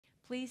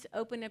Please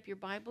open up your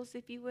Bibles,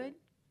 if you would,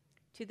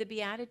 to the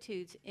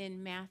Beatitudes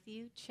in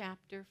Matthew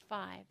chapter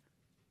 5.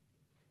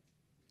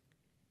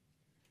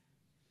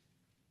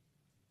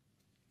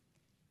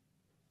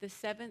 The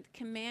seventh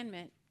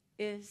commandment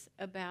is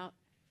about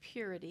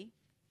purity.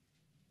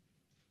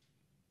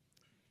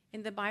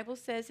 And the Bible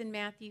says in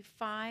Matthew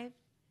 5,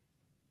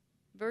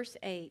 verse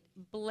 8,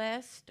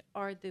 "Blessed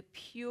are the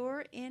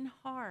pure in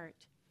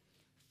heart,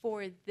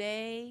 for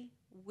they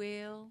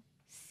will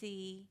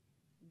see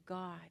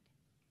God."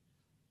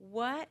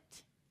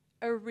 What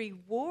a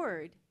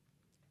reward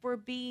for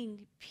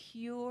being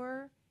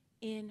pure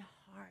in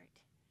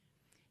heart.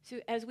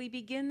 So as we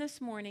begin this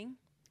morning,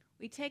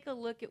 we take a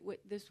look at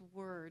what this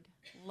word,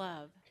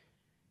 love,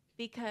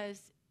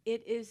 because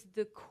it is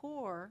the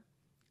core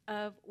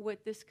of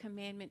what this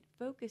commandment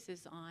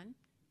focuses on,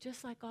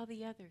 just like all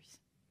the others.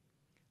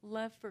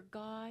 Love for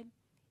God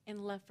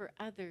and love for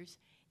others.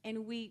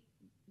 And we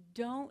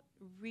don't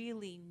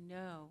really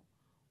know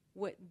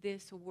what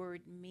this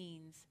word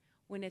means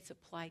when it's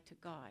applied to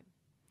God.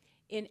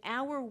 In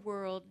our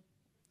world,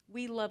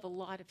 we love a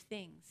lot of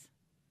things.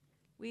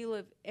 We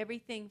love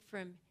everything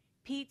from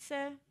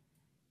pizza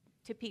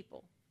to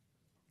people.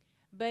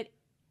 But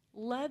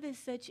love is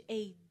such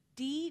a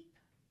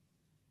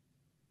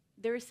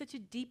there is such a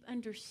deep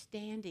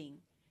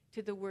understanding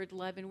to the word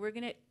love. And we're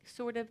going to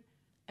sort of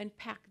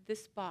unpack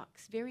this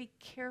box very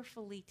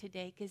carefully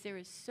today, because there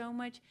is so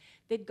much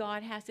that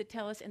God has to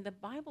tell us, and the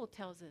Bible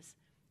tells us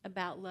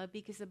about love,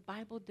 because the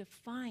Bible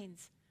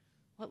defines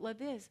what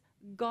love is.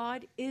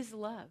 God is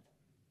love.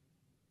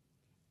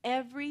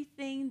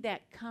 Everything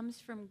that comes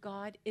from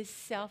God is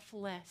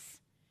selfless.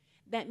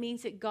 That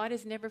means that God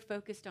is never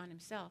focused on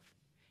himself.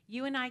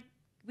 You and I,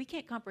 we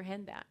can't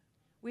comprehend that.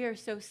 We are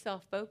so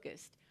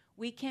self-focused.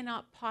 We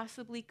cannot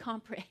possibly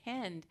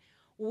comprehend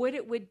what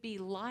it would be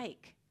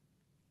like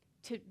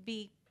to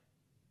be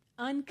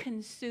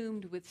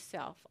unconsumed with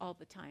self all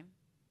the time.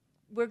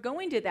 We're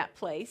going to that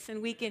place,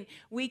 and we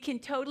can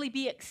totally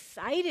be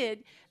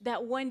excited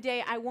that one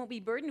day I won't be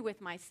burdened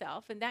with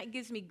myself, and that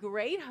gives me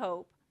great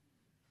hope.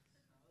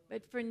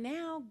 But for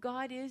now,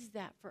 God is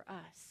that for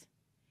us.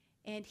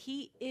 And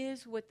he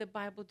is what the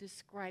Bible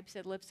describes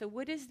as love. So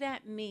what does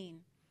that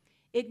mean?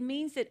 It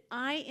means that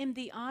I am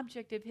the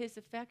object of his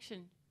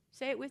affection.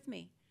 Say it with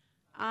me.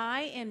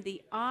 I am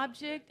the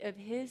object of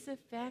his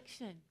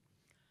affection.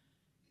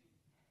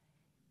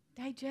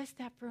 Digest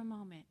that for a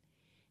moment.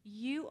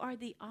 You are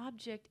the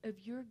object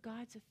of your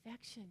God's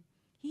affection.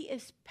 He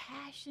is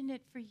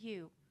passionate for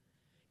you.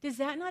 Does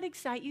that not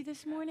excite you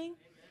this morning?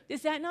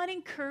 Does that not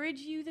encourage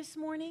you this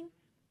morning?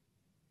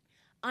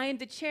 I am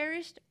the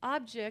cherished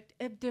object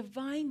of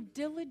divine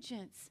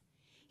diligence.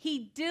 He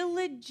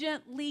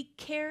diligently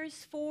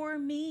cares for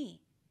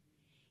me.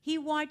 He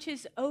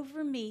watches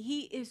over me.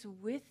 He is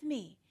with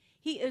me.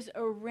 He is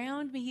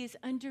around me. He is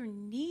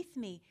underneath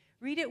me.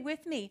 Read it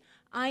with me.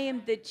 I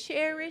am the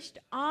cherished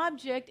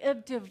object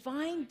of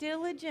divine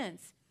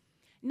diligence.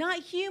 Not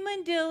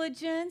human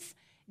diligence,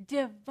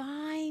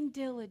 divine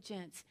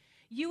diligence.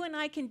 You and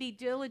I can be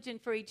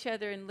diligent for each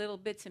other in little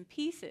bits and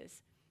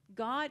pieces.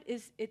 God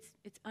it's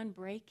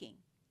unbreaking,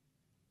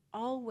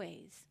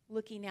 always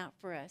looking out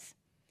for us.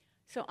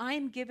 So I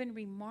am given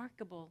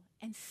remarkable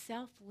and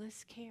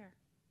selfless care.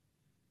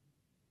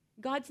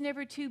 God's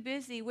never too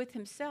busy with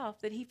himself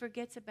that he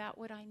forgets about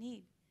what I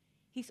need.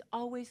 He's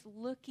always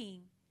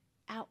looking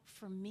out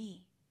for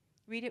me.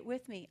 Read it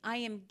with me. I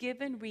am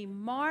given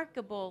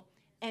remarkable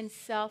and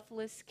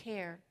selfless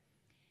care,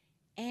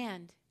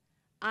 and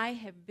I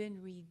have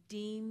been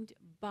redeemed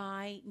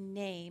by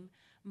name.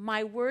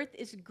 My worth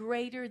is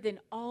greater than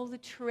all the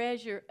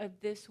treasure of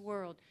this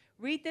world.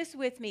 Read this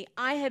with me.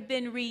 I have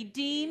been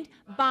redeemed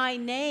by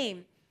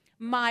name.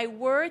 My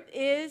worth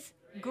is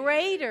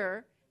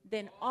greater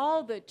than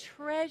all the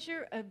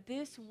treasure of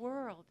this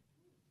world.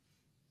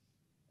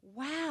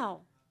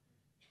 Wow.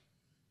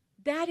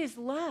 That is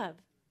love.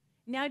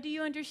 Now, do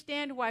you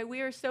understand why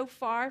we are so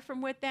far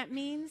from what that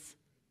means?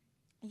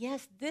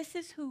 Yes, this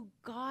is who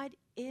God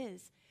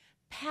is.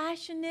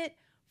 Passionate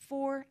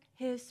for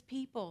his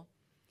people.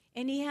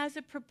 And he has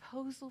a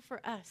proposal for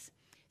us.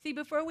 See,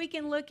 before we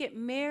can look at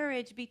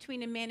marriage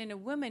between a man and a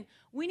woman,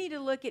 we need to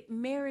look at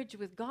marriage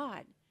with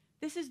God.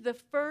 This is the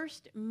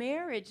first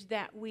marriage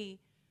that we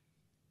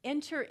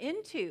enter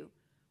into.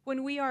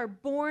 When we are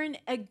born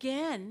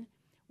again,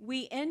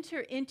 we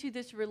enter into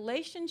this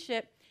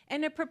relationship,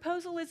 and a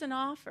proposal is an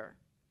offer.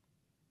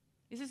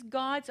 This is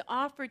God's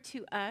offer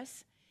to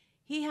us.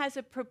 He has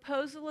a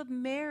proposal of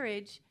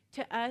marriage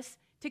to us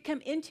to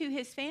come into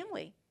his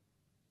family.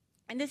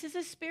 And this is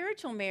a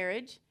spiritual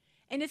marriage,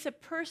 and it's a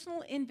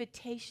personal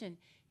invitation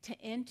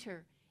to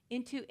enter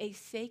into a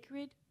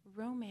sacred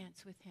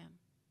romance with him.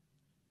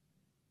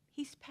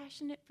 He's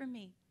passionate for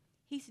me.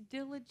 He's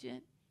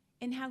diligent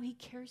in how he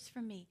cares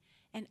for me.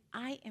 And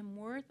I am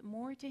worth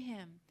more to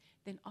him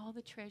than all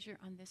the treasure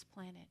on this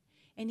planet.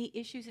 And he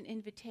issues an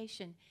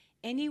invitation.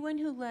 Anyone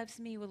who loves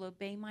me will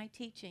obey my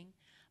teaching.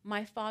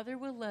 My Father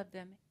will love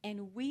them,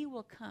 and we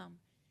will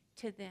come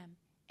to them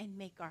and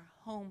make our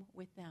home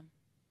with them.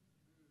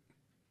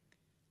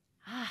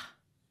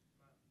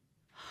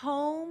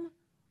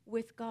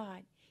 with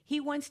God. He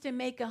wants to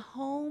make a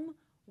home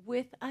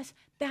with us.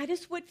 That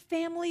is what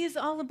family is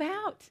all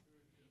about.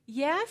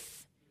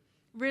 Yes?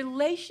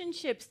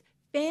 Relationships,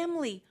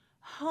 family,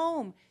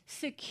 home,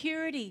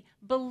 security,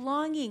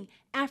 belonging,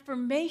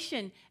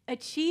 affirmation,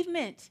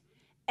 achievement,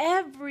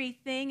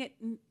 everything.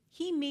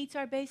 He meets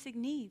our basic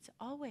needs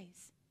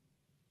always.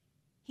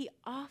 He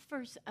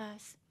offers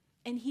us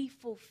and he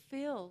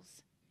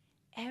fulfills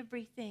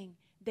everything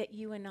that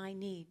you and I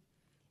need.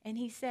 And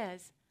he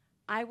says,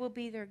 I will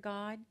be their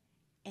God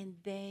and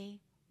they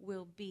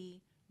will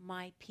be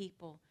my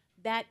people.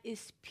 That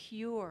is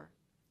pure,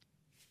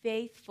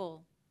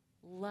 faithful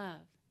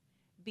love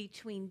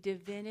between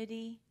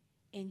divinity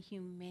and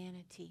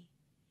humanity.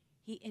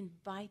 He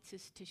invites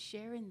us to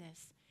share in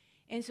this.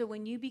 And so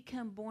when you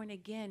become born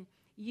again,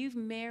 you've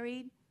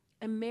married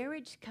a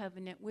marriage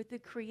covenant with the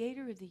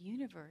creator of the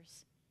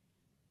universe.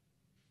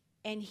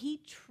 And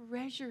he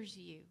treasures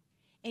you.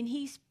 And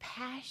he's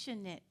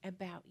passionate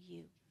about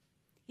you.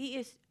 He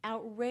is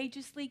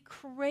outrageously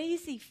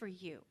crazy for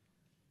you.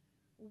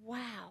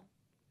 Wow.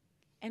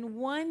 And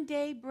one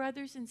day,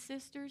 brothers and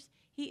sisters,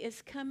 he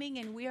is coming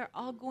and we are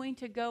all going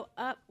to go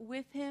up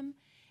with him.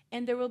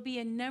 And there will be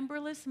a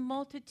numberless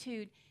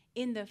multitude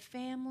in the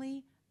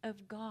family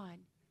of God.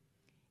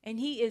 And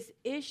he is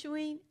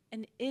issuing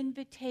an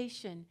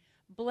invitation.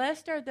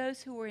 Blessed are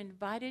those who are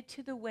invited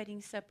to the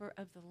wedding supper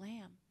of the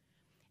Lamb.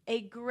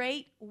 A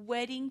great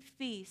wedding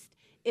feast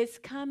is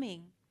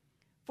coming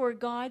for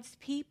God's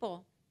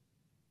people.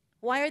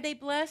 Why are they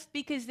blessed?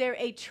 Because they're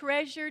a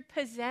treasured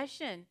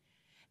possession.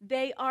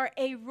 They are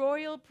a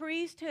royal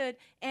priesthood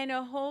and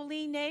a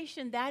holy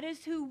nation. That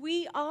is who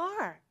we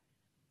are.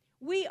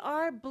 We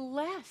are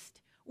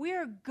blessed. We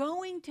are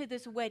going to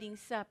this wedding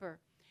supper.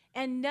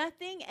 And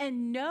nothing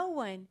and no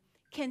one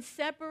can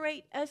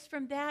separate us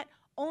from that.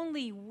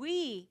 Only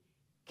we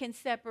can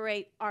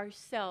separate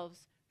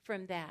ourselves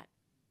from that.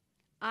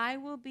 I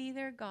will be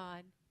their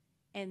God,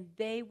 and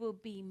they will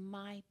be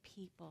my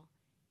people,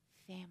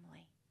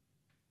 family.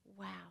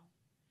 Wow.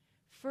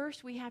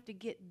 First, we have to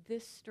get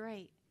this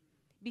straight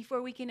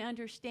before we can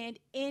understand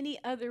any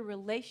other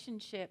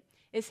relationship,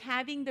 is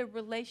having the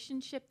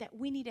relationship that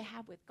we need to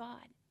have with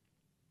God.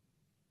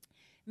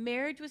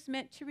 Marriage was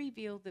meant to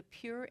reveal the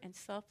pure and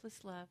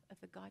selfless love of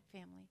the God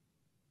family.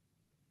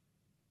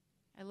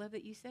 I love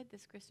that you said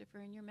this, Christopher,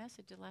 in your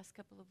message the last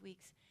couple of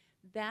weeks.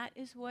 That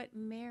is what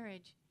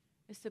marriage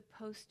is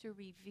supposed to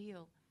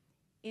reveal.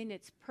 In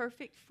its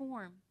perfect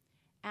form,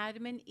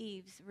 Adam and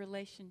Eve's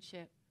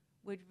relationship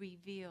would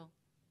reveal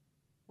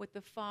what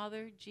the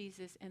Father,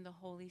 Jesus, and the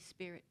Holy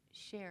Spirit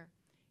share,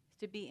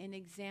 to be an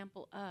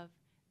example of,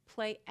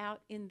 play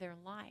out in their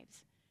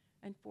lives.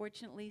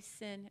 Unfortunately,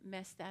 sin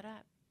messed that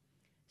up.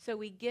 So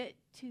we get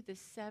to the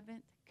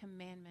seventh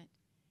commandment: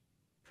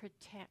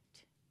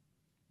 protect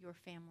your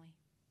family.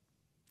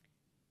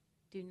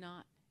 Do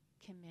not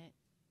commit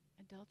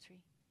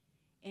adultery.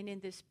 And in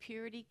this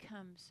purity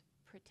comes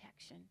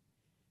protection,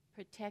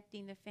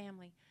 protecting the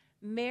family.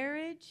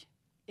 Marriage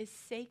is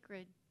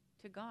sacred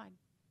to God.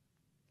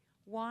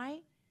 Why?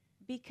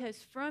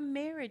 Because from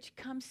marriage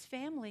comes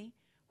family,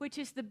 which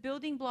is the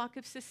building block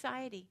of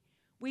society.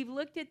 We've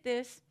looked at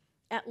this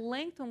at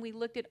length when we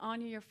looked at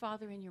honor your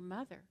father and your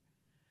mother.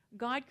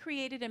 God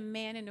created a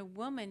man and a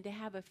woman to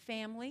have a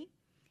family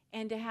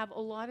and to have a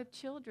lot of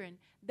children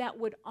that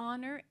would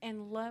honor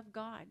and love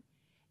God.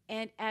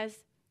 And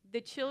as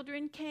the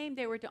children came,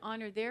 they were to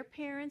honor their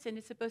parents, and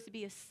it's supposed to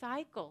be a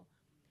cycle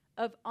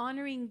of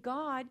honoring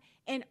God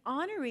and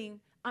honoring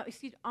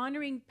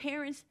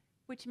parents,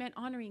 which meant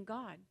honoring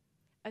God.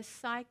 A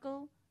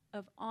cycle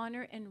of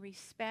honor and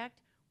respect,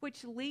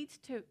 which leads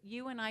to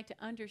you and I to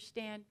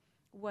understand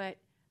what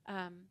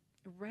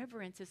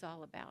reverence is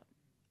all about.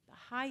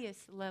 The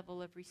highest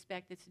level of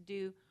respect that's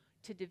due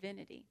to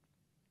divinity.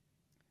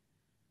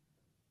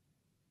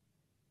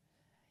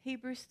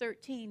 Hebrews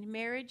 13,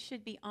 marriage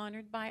should be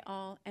honored by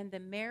all, and the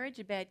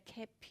marriage bed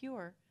kept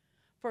pure,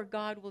 for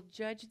God will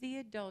judge the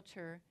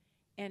adulterer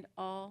and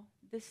all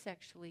the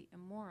sexually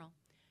immoral.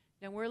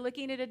 Now, we're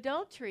looking at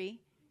adultery.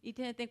 You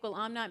tend to think, well,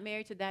 I'm not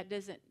married, so that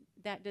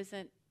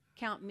doesn't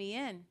count me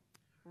in.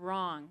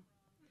 Wrong.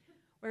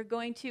 We're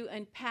going to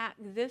unpack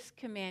this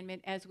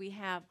commandment as we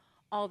have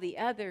all the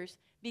others,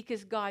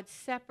 because God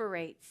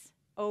separates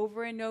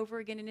over and over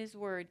again in his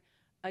word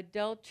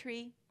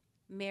adultery,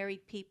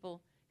 married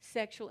people,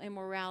 sexual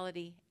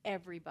immorality,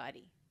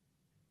 everybody.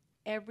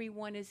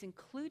 Everyone is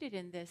included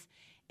in this.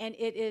 And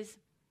it is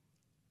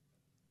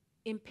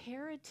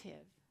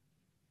imperative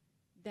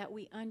that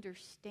we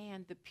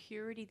understand the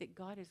purity that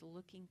God is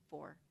looking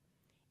for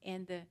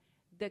and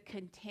the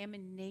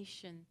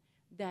contamination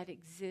that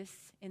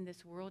exists in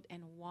this world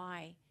and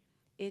why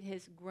it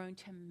has grown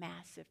to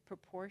massive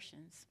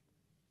proportions.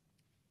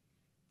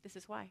 This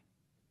is why.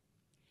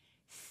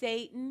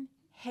 Satan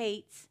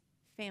hates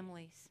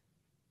families.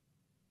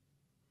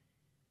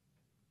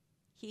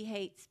 He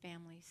hates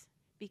families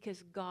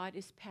because God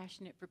is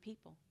passionate for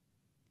people.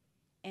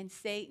 And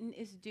Satan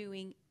is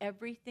doing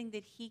everything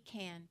that he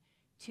can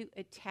to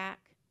attack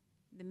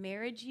the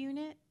marriage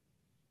unit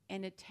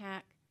and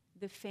attack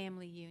the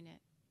family unit.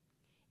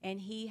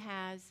 And he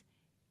has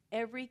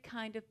every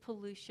kind of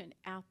pollution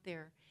out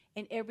there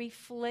and every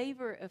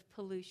flavor of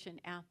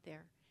pollution out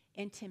there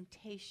and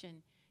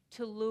temptation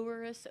to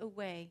lure us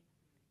away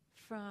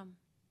from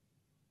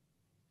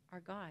our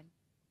God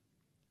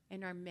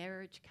and our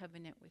marriage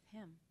covenant with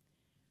him.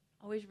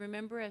 Always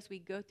remember as we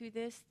go through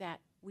this that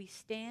we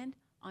stand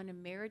on a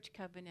marriage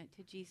covenant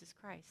to Jesus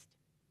Christ.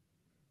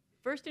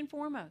 First and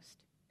foremost,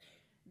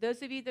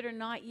 those of you that are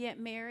not yet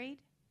married,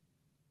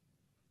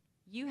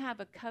 you have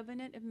a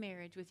covenant of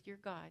marriage with your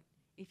God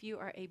if you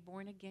are a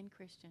born-again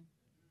Christian.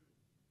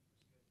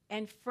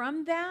 And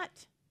from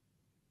that,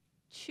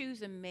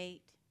 choose a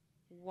mate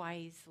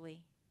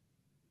wisely.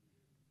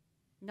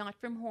 Not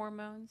from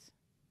hormones,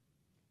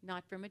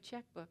 not from a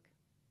checkbook,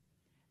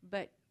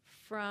 but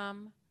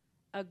from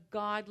a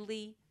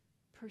godly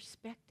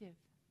perspective.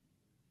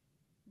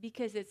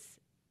 Because it's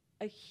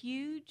a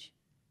huge,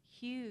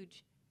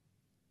 huge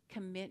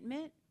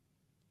commitment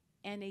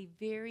and a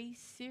very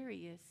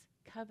serious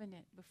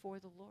covenant before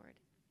the Lord.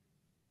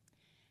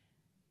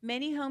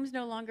 Many homes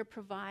no longer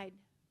provide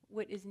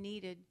what is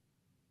needed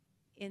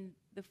in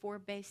the 4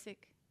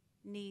 basic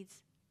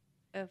needs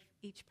of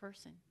each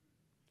person.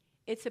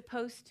 It's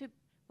supposed to,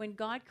 when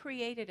God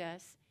created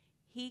us,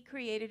 he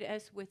created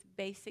us with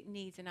basic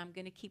needs. And I'm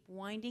going to keep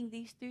winding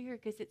these through here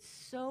because it's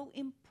so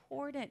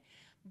important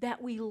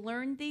that we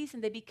learn these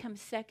and they become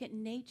second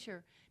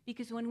nature.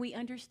 Because when we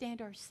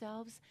understand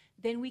ourselves,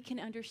 then we can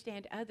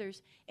understand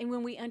others. And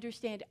when we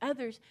understand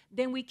others,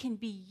 then we can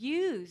be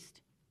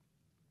used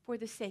for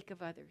the sake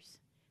of others.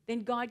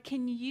 Then God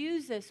can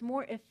use us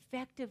more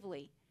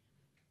effectively.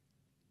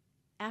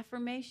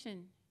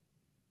 Affirmation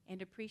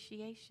and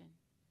appreciation.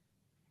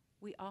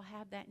 We all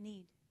have that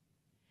need.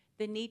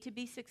 The need to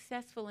be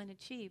successful and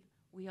achieve,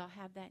 we all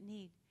have that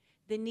need.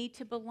 The need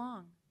to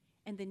belong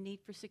and the need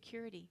for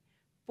security.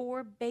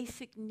 4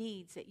 basic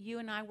needs that you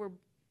and I were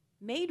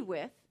made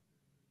with.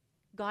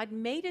 God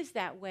made us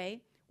that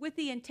way with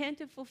the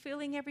intent of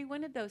fulfilling every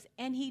one of those,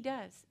 and he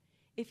does,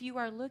 if you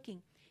are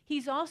looking.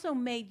 He's also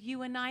made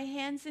you and I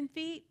hands and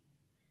feet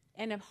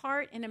and a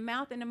heart and a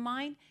mouth and a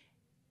mind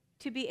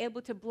to be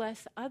able to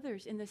bless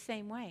others in the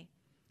same way,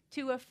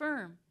 to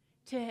affirm,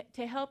 to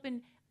help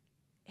in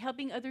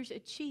helping others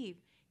achieve,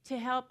 to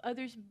help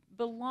others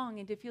belong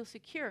and to feel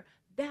secure.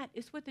 That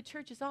is what the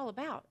church is all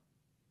about.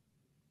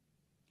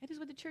 That is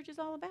what the church is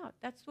all about.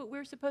 That's what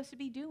we're supposed to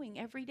be doing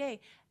every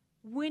day.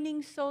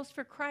 Winning souls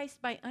for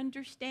Christ by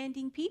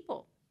understanding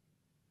people.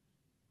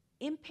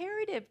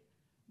 Imperative.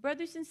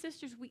 Brothers and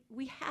sisters,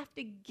 we have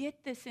to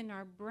get this in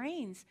our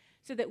brains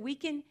so that we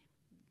can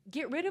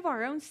get rid of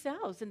our own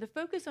selves and to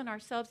focus on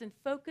ourselves and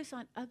focus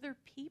on other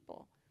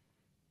people.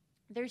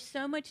 There's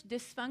so much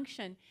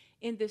dysfunction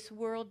in this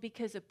world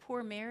because of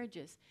poor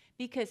marriages,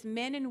 because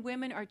men and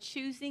women are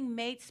choosing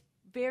mates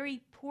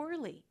very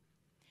poorly.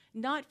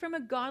 Not from a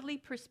godly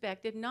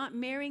perspective, not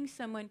marrying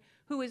someone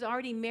who is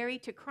already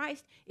married to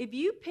Christ. If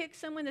you pick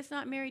someone that's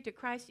not married to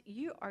Christ,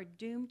 you are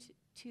doomed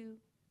to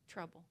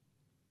trouble.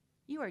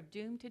 You are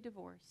doomed to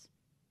divorce.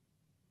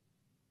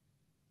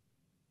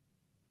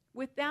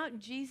 Without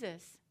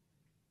Jesus,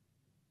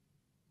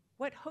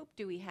 what hope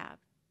do we have?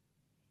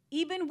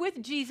 Even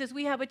with Jesus,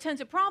 we have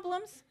tons of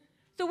problems.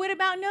 So what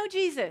about no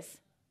Jesus?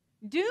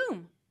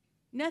 Doom.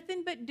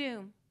 Nothing but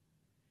doom.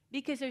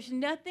 Because there's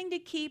nothing to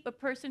keep a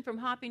person from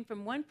hopping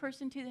from one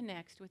person to the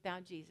next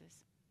without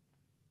Jesus.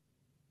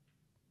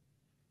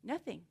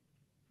 Nothing.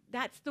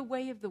 That's the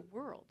way of the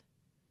world.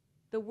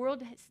 The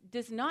world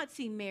does not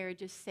see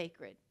marriage as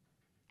sacred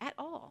at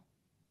all.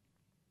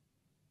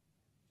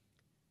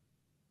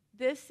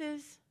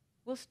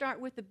 We'll start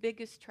with the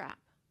biggest trap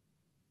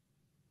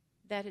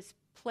that is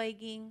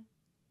plaguing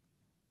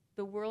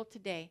the world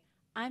today.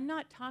 I'm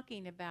not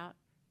talking about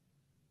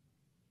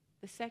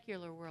the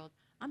secular world.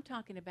 I'm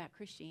talking about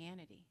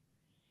Christianity.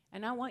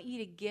 And I want you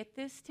to get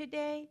this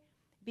today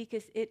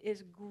because it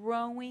is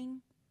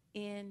growing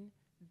in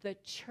the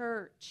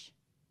church.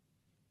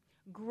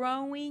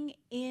 Growing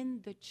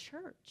in the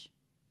church.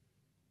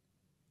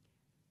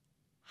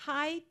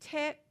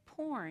 High-tech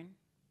porn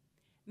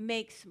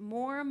makes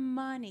more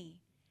money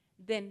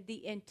than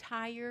the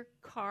entire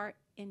car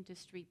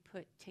industry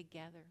put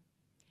together.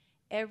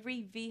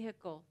 Every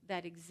vehicle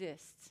that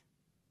exists,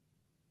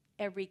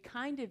 every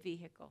kind of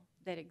vehicle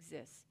that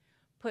exists,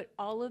 put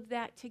all of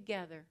that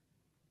together,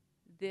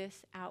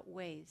 this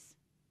outweighs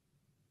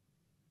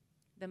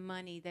the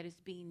money that is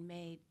being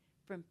made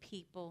from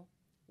people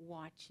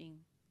watching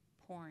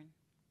porn.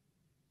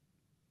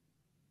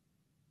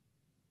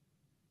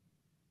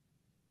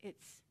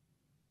 It's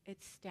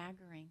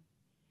staggering.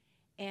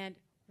 And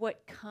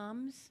what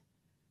comes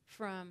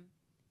from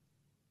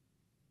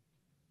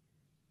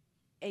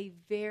a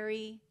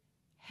very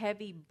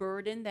heavy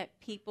burden that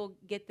people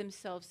get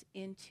themselves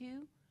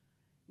into,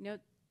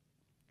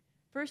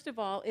 first of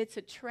all, it's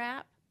a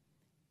trap,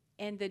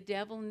 and the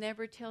devil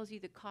never tells you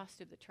the cost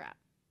of the trap.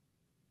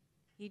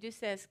 He just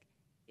says,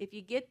 if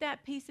you get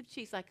that piece of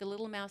cheese, like a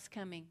little mouse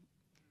coming,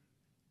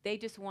 they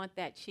just want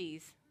that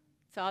cheese.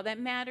 So all that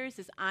matters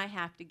is I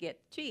have to get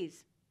the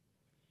cheese.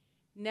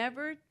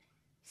 never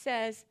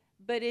says,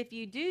 but if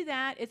you do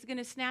that, it's going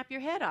to snap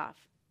your head off.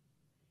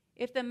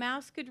 If the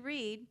mouse could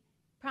read,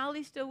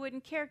 probably still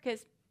wouldn't care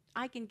because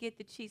I can get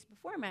the cheese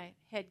before my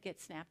head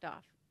gets snapped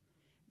off.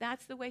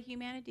 That's the way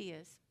humanity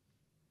is,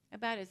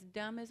 about as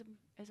dumb as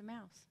a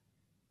mouse.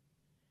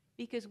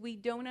 Because we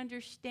don't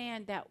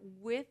understand that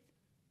with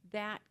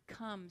that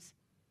comes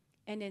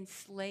an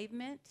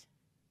enslavement,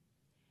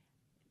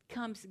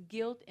 comes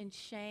guilt and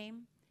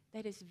shame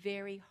that is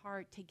very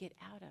hard to get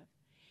out of.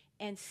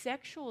 And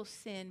sexual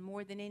sin,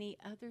 more than any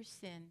other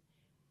sin,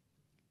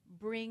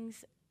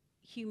 brings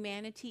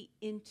humanity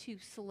into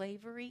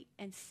slavery,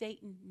 and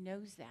Satan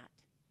knows that.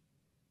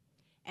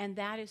 And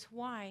that is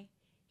why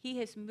he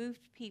has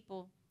moved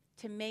people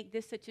to make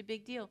this such a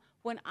big deal.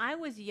 When I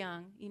was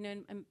young,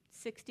 I'm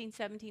 16,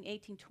 17,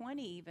 18,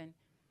 20 even,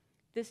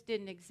 this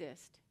didn't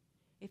exist.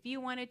 If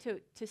you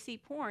wanted to see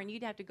porn,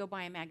 you'd have to go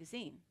buy a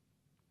magazine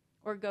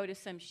or go to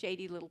some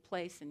shady little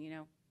place, and,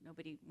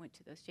 nobody went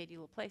to those shady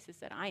little places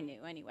that I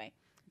knew anyway.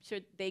 I'm sure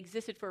they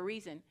existed for a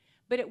reason.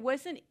 But it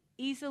wasn't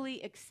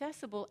easily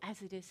accessible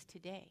as it is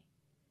today.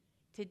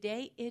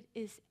 Today, it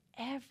is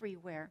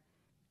everywhere.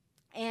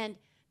 And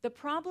the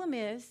problem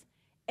is,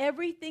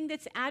 everything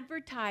that's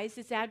advertised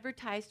is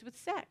advertised with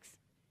sex.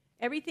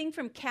 Everything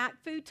from cat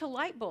food to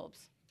light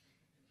bulbs.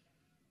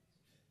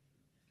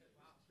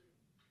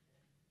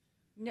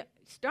 No,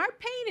 start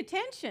paying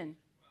attention.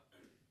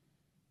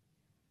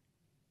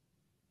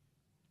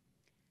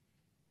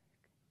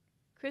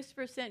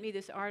 Christopher sent me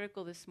this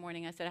article this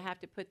morning. I said, I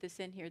have to put this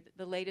in here.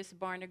 The latest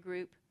Barna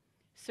Group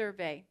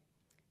survey.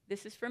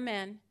 This is for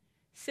men.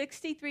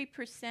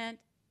 63%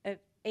 of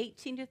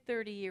 18 to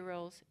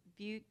 30-year-olds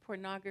viewed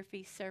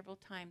pornography several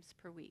times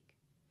per week.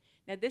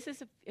 Now, this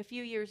is a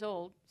few years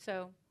old,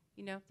 so,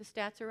 the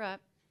stats are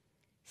up.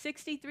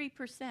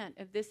 63%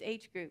 of this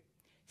age group.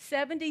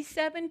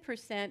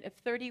 77% of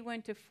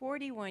 31 to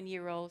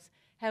 41-year-olds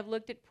have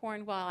looked at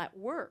porn while at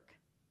work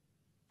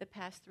the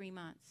past 3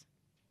 months.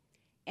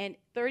 And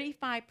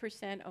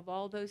 35% of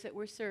all those that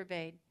were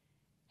surveyed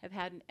have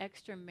had an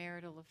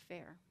extramarital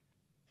affair.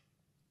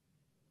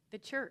 The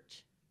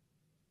church.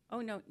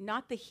 Oh, no,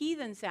 not the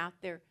heathens out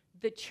there.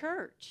 The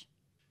church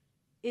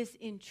is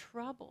in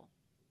trouble.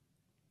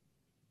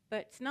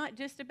 But it's not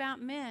just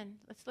about men.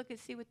 Let's look and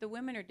see what the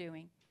women are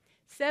doing.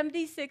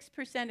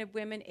 76% of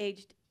women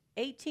aged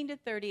 18 to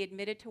 30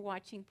 admitted to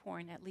watching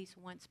porn at least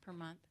once per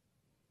month.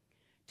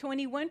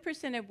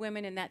 21% of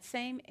women in that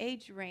same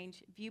age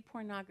range view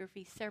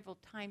pornography several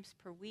times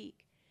per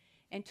week.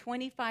 And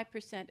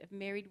 25% of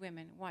married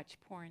women watch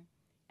porn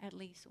at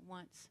least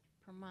once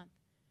per month.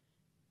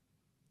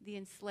 The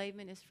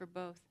enslavement is for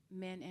both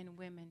men and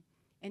women,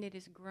 and it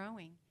is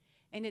growing.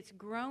 And it's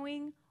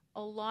growing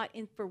a lot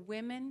for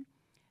women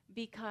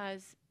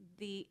because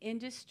the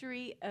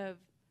industry of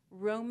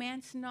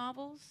romance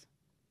novels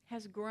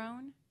has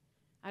grown.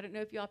 I don't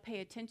know if y'all pay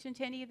attention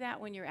to any of that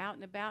when you're out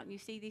and about and you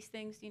see these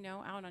things,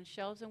 out on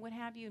shelves and what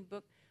have you,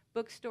 in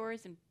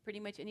bookstores and pretty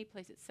much any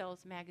place that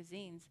sells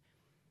magazines.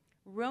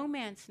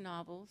 Romance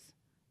novels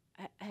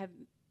have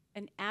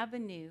an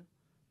avenue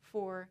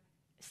for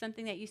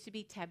something that used to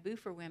be taboo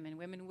for women.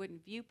 Women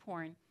wouldn't view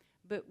porn,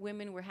 but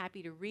women were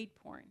happy to read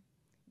porn.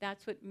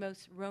 That's what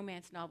most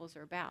romance novels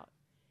are about.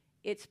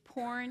 It's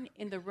porn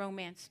in the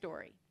romance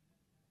story.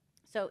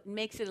 So it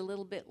makes it a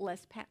little bit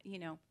less,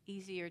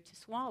 easier to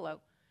swallow.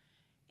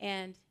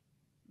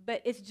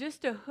 But it's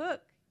just a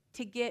hook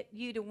to get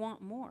you to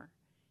want more.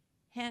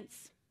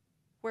 Hence,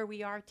 where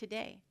we are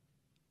today.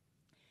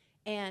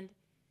 And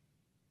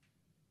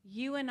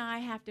you and I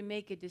have to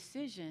make a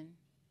decision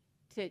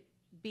to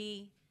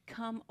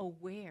become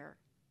aware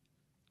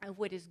of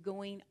what is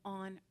going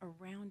on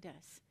around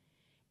us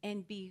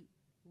and be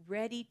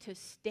ready to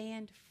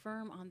stand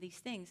firm on these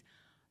things.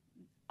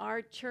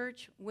 Our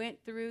church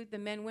the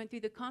men went through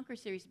the Conquer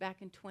series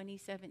back in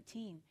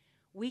 2017.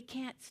 We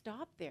can't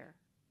stop there.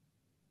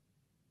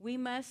 We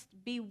must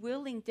be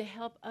willing to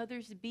help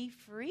others be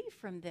free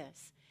from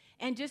this.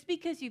 And just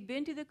because you've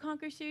been to the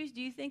Conquer series,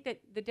 do you think that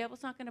the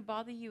devil's not going to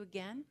bother you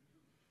again?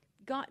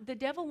 The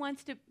devil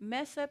wants to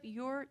mess up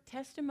your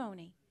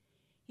testimony.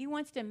 He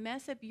wants to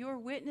mess up your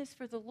witness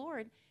for the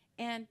Lord.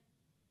 And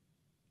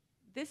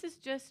this is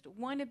just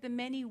one of the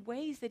many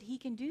ways that he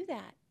can do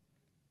that.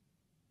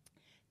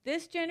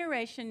 This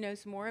generation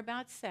knows more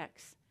about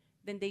sex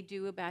than they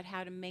do about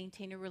how to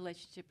maintain a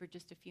relationship for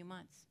just a few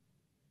months.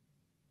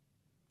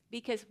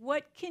 Because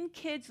what can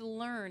kids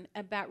learn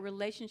about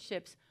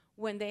relationships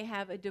when they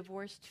have a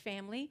divorced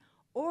family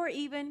or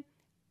even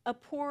a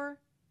poor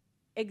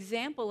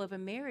example of a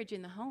marriage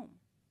in the home?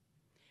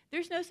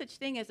 There's no such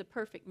thing as a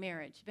perfect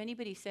marriage. If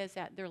anybody says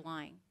that, they're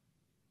lying.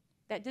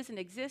 That doesn't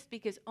exist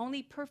because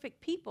only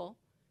perfect people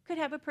could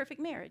have a perfect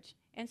marriage.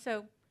 And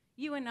so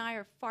you and I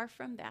are far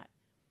from that.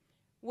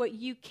 What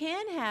you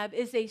can have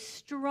is a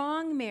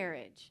strong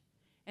marriage.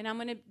 And I'm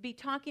going to be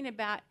talking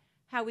about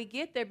how we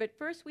get there. But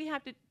first, we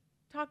have to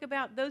talk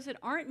about those that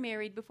aren't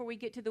married before we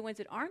get to the ones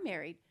that are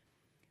married.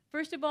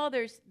 First of all,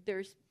 there's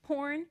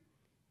porn.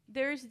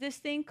 There's this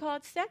thing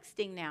called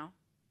sexting now.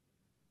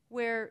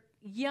 where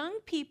young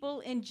people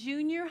in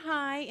junior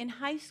high and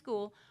high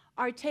school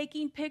are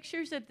taking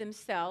pictures of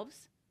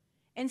themselves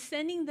and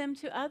sending them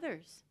to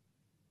others.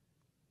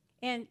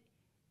 And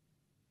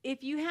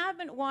if you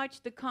haven't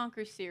watched the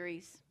Conquer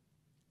series,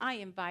 I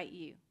invite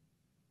you.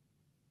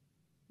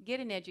 Get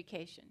an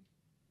education,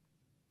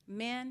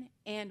 men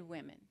and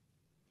women.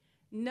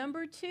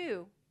 Number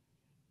 2,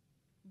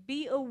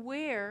 be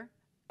aware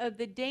of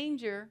the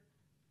danger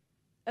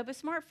of a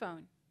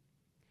smartphone.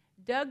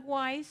 Doug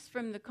Weiss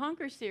from the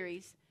Conquer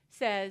series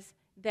says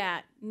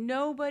that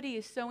nobody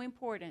is so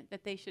important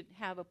that they should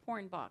have a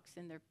porn box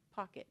in their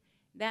pocket.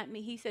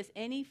 He says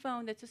any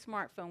phone that's a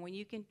smartphone, when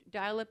you can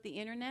dial up the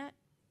internet,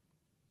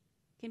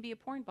 can be a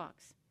porn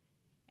box.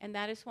 And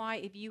that is why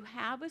if you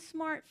have a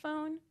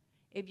smartphone,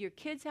 if your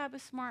kids have a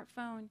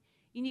smartphone,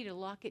 you need to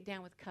lock it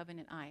down with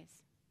Covenant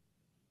Eyes.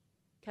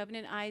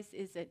 Covenant Eyes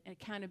is an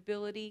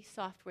accountability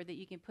software that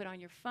you can put on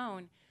your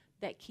phone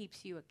that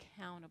keeps you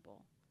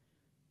accountable.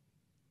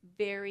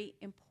 Very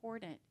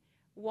important.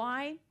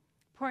 Why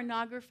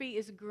pornography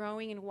is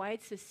growing and why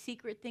it's a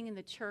secret thing in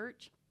the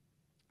church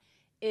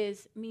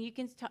is, I mean,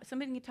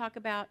 somebody can talk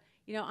about,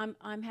 you know,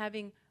 I'm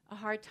having a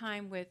hard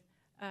time with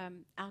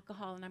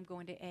alcohol and I'm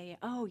going to AA.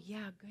 Oh,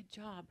 yeah, good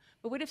job.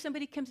 But what if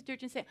somebody comes to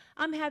church and say,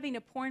 I'm having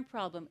a porn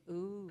problem?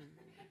 Ooh.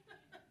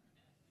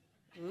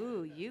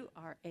 Ooh, you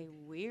are a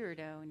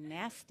weirdo,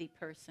 nasty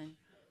person.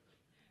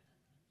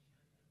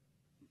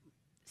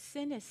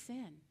 Sin is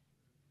sin.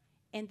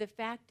 And the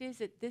fact is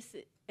that this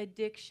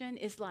addiction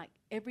is like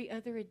every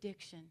other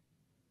addiction.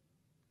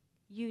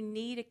 You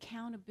need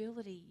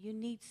accountability. You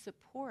need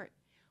support.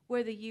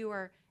 Whether you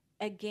are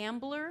a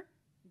gambler,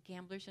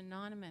 Gamblers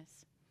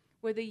Anonymous.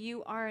 Whether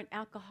you are an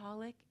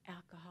alcoholic,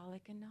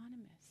 Alcoholic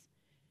Anonymous.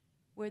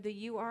 Whether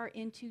you are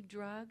into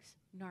drugs,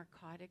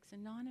 Narcotics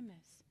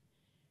Anonymous.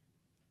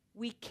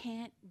 We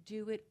can't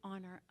do it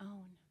on our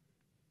own.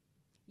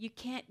 You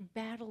can't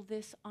battle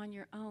this on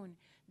your own.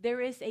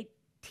 There is a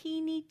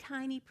teeny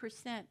tiny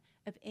percent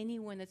of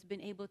anyone that's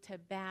been able to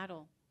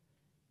battle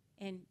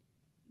and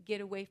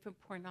get away from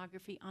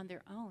pornography on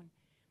their own.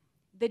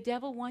 The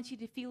devil wants you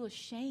to feel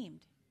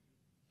ashamed.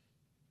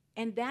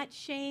 And that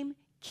shame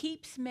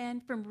keeps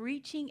men from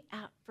reaching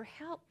out for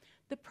help.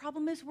 The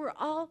problem is we're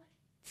all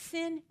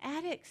sin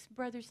addicts,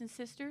 brothers and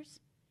sisters.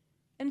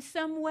 In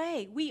some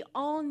way, we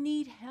all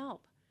need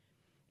help.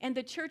 And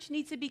the church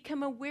needs to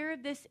become aware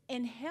of this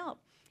and help.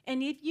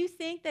 And if you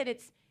think that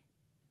it's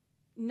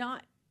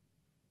not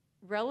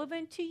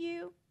relevant to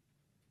you,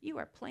 you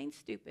are plain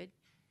stupid.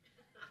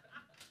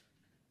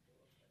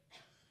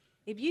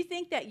 If you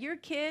think that your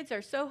kids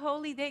are so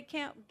holy they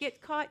can't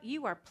get caught,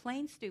 you are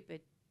plain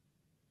stupid.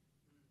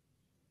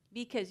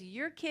 Because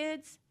your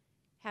kids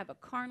have a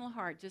carnal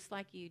heart just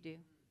like you do.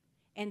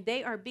 And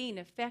they are being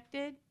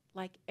affected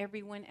like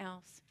everyone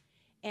else.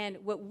 And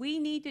what we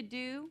need to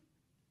do,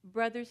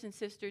 brothers and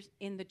sisters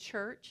in the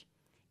church,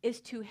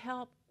 is to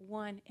help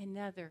one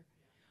another.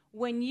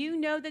 When you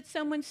know that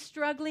someone's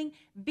struggling,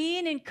 be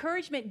an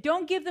encouragement.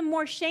 Don't give them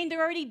more shame.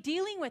 They're already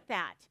dealing with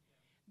that.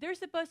 They're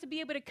supposed to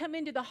be able to come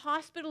into the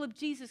hospital of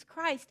Jesus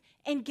Christ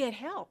and get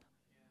help.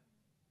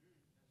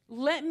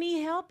 Let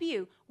me help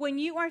you. When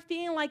you are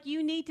feeling like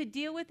you need to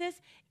deal with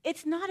this,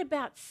 it's not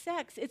about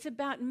sex. It's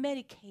about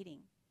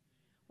medicating.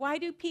 Why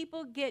do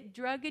people get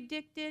drug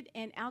addicted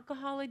and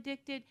alcohol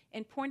addicted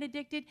and porn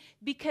addicted?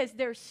 Because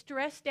they're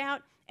stressed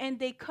out and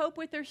they cope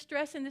with their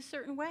stress in a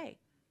certain way.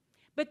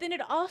 But then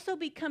it also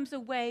becomes a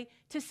way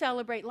to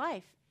celebrate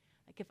life.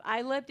 Like if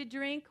I love to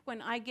drink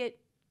when I get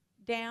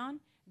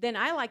down, then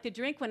I like to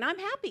drink when I'm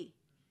happy.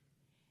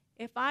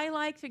 If I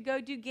like to go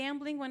do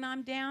gambling when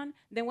I'm down,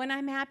 then when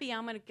I'm happy,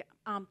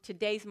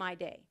 today's my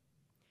day.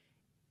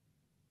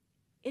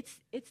 It's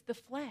the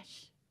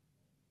flesh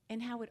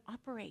and how it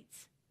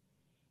operates.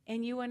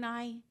 And you and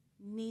I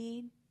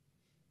need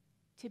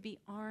to be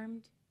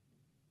armed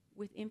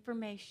with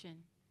information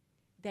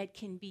that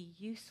can be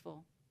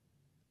useful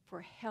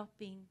for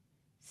helping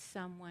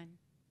someone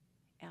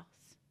else.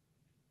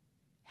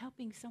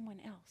 Helping someone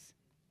else.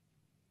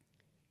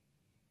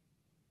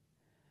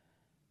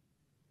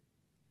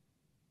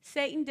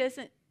 Satan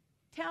doesn't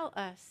tell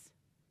us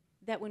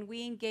that when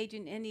we engage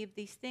in any of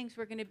these things,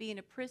 we're going to be in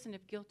a prison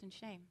of guilt and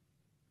shame.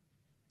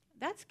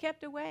 That's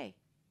kept away.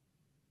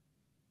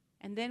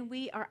 And then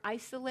we are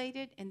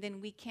isolated, and then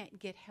we can't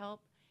get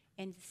help,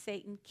 and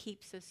Satan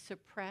keeps us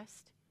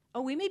suppressed.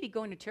 Oh, we may be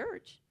going to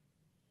church.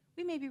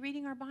 We may be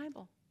reading our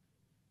Bible.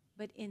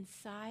 But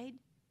inside,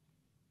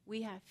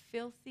 we have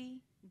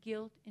filthy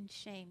guilt and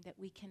shame that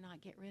we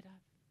cannot get rid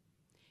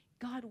of.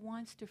 God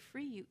wants to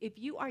free you. If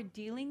you are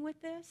dealing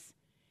with this,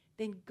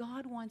 then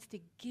God wants to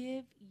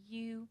give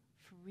you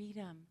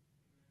freedom.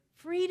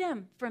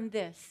 Freedom from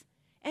this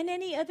and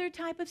any other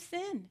type of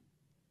sin.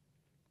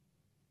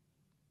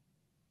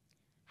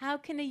 How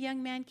can a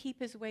young man keep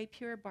his way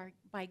pure?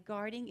 By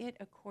guarding it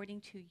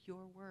according to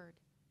your word.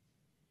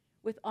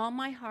 With all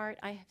my heart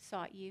I have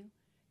sought you.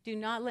 Do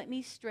not let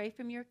me stray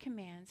from your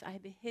commands. I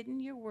have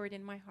hidden your word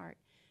in my heart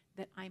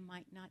that I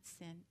might not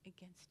sin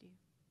against you.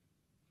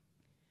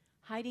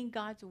 Hiding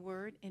God's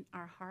word in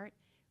our heart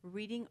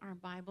reading our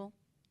Bible,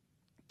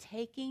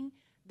 taking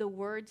the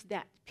words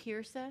that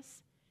pierce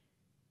us,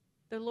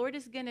 the Lord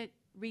is going to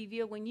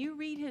reveal, when you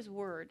read his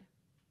word,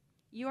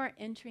 you are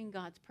entering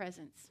God's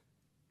presence.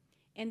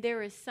 And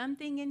there is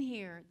something in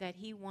here that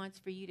he wants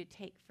for you to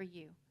take for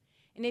you.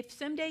 And if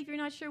someday if you're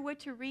not sure what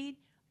to read,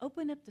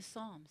 open up the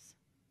Psalms.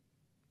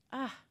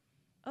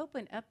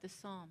 Open up the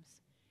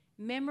Psalms.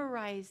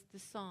 Memorize the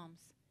Psalms.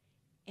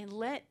 And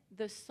let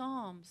the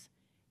Psalms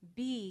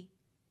be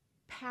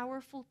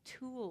powerful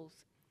tools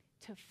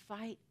to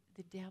fight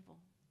the devil.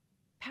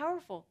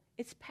 Powerful.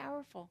 It's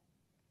powerful.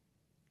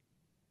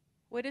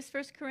 What does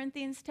 1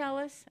 Corinthians tell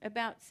us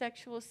about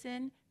sexual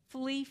sin?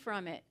 Flee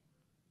from it.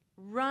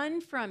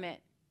 Run from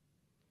it.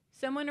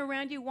 Someone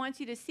around you wants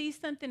you to see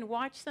something,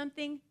 watch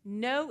something.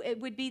 No,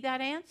 it would be that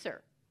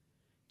answer.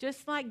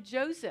 Just like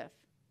Joseph.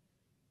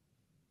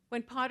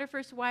 When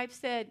Potiphar's wife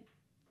said,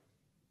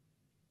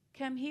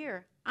 come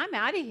here, I'm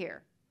out of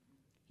here.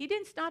 He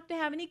didn't stop to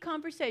have any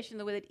conversation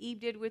the way that Eve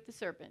did with the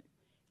serpent.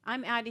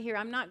 I'm out of here.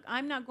 I'm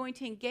not going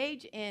to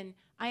engage in,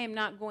 I am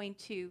not going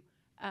to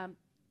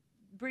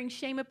bring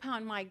shame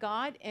upon my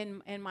God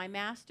and my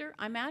master.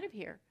 I'm out of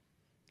here.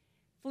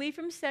 Flee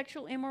from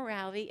sexual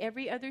immorality.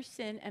 Every other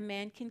sin a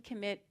man can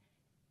commit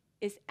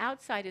is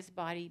outside his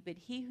body, but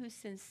he who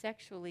sins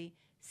sexually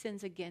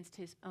sins against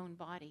his own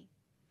body.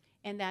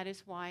 And that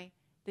is why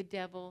the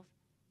devil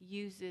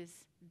uses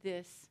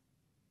this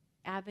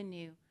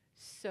avenue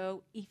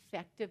so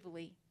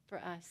effectively for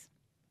us.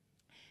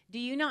 Do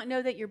you not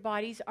know that your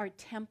bodies are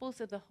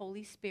temples of the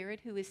Holy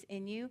Spirit who is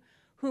in you,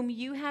 whom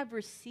you have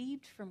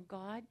received from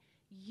God?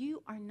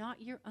 You are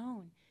not your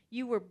own.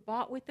 You were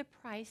bought with a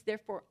price,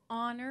 therefore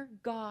honor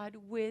God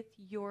with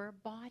your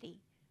body.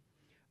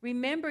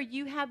 Remember,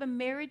 you have a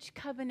marriage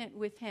covenant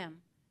with him.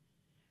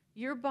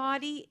 Your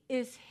body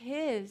is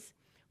his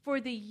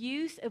for the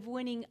use of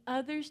winning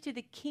others to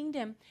the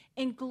kingdom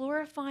and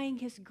glorifying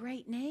his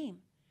great name.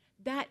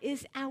 That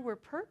is our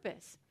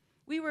purpose.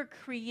 We were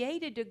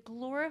created to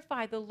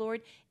glorify the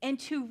Lord and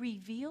to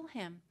reveal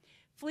him.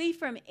 Flee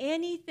from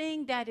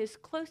anything that is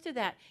close to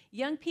that.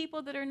 Young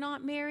people that are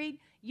not married,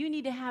 you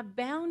need to have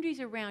boundaries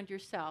around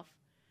yourself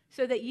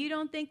so that you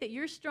don't think that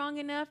you're strong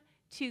enough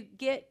to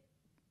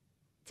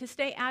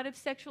stay out of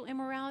sexual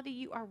immorality.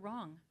 You are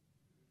wrong.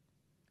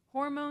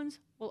 Hormones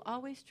will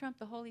always trump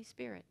the Holy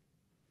Spirit.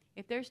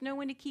 If there's no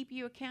one to keep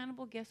you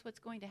accountable, guess what's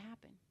going to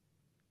happen?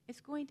 It's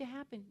going to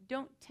happen.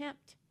 Don't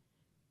tempt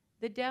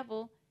the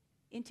devil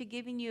into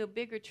giving you a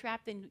bigger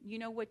trap than you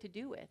know what to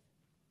do with.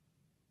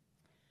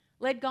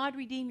 Let God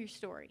redeem your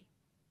story.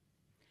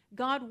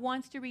 God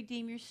wants to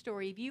redeem your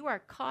story. If you are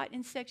caught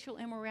in sexual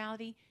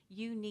immorality,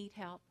 you need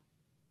help.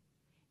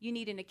 You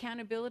need an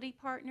accountability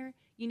partner.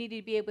 You need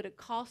to be able to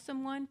call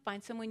someone,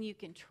 find someone you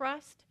can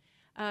trust.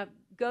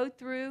 Go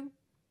through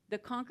the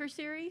Conquer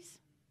series.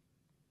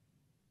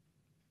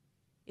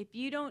 If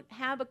you don't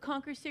have a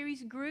Conquer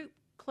series group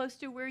close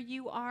to where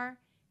you are,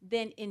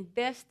 then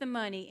invest the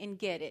money and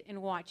get it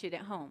and watch it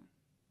at home.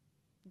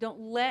 Don't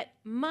let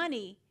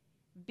money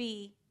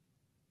be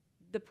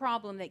the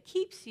problem that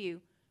keeps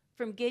you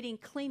from getting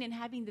clean and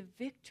having the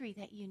victory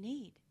that you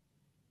need.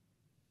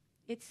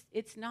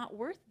 It's not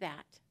worth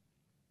that.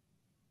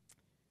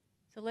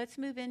 So let's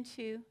move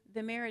into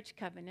the marriage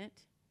covenant.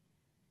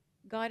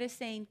 God is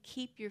saying,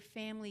 keep your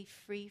family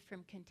free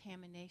from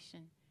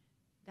contamination.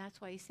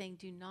 That's why he's saying,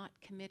 do not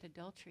commit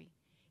adultery.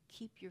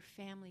 Keep your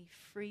family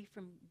free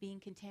from being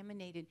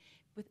contaminated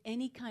with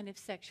any kind of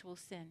sexual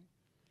sin.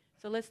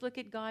 So let's look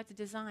at God's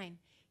design.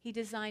 He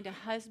designed a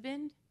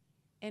husband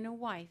and a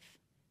wife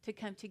to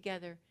come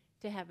together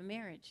to have a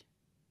marriage.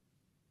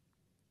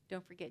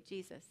 Don't forget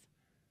Jesus.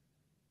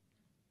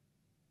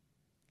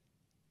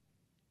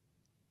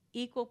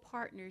 Equal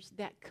partners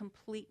that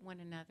complete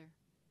one another.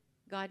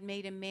 God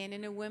made a man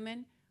and a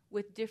woman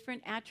with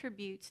different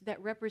attributes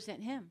that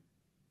represent him.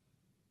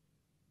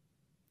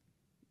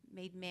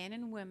 Made man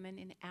and woman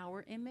in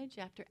our image,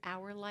 after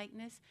our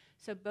likeness.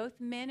 So both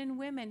men and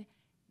women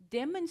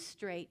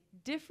demonstrate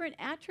different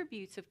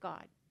attributes of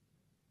God.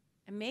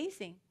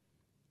 Amazing.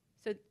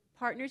 So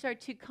partners are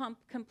to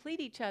complete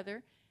each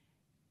other.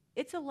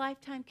 It's a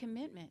lifetime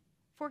commitment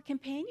for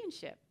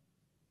companionship.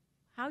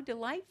 How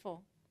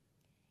delightful.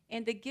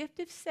 And the gift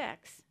of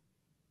sex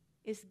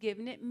is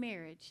given at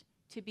marriage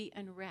to be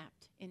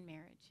unwrapped in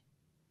marriage.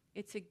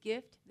 It's a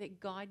gift that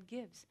God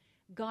gives.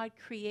 God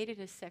created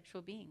us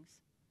sexual beings.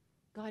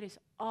 God is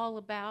all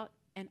about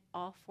and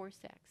all for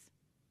sex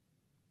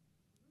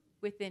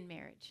within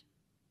marriage.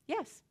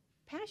 Yes,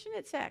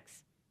 passionate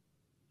sex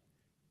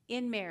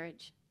in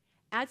marriage.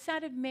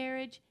 Outside of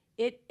marriage,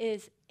 it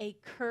is a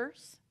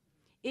curse.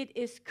 It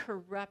is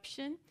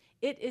corruption.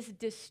 It is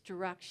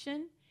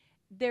destruction.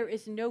 There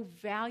is no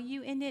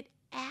value in it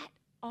at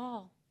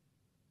all.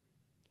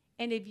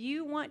 And if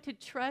you want to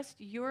trust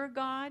your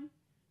God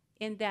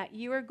in that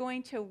you are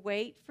going to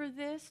wait for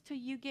this till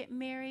you get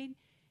married,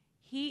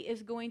 he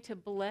is going to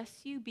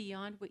bless you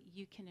beyond what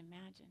you can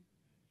imagine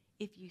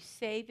if you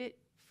save it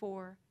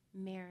for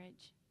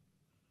marriage.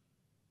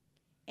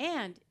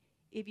 And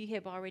if you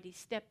have already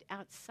stepped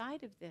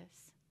outside of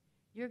this,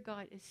 Your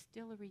God is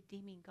still a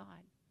redeeming God.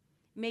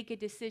 Make a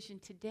decision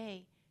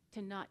today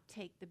to not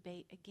take the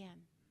bait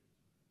again.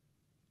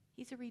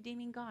 He's a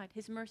redeeming God.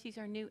 His mercies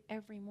are new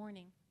every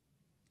morning.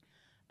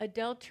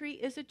 Adultery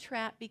is a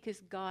trap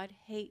because God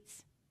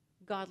hates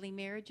godly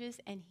marriages,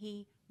 and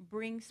he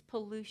brings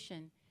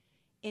pollution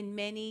in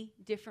many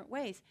different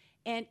ways.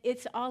 And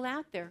it's all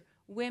out there.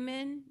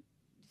 Women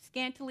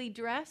scantily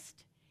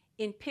dressed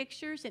in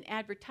pictures and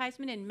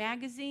advertisement in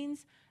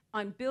magazines,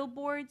 on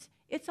billboards.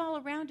 It's all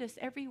around us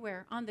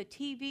everywhere. On the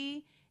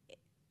TV.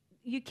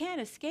 You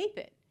can't escape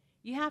it.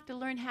 You have to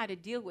learn how to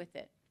deal with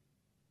it.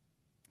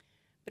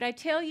 But I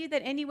tell you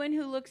that anyone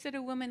who looks at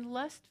a woman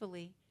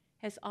lustfully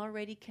has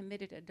already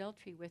committed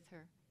adultery with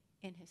her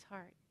in his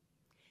heart.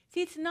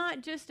 See, it's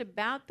not just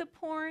about the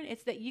porn.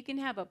 It's that you can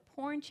have a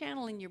porn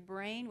channel in your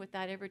brain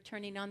without ever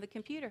turning on the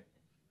computer.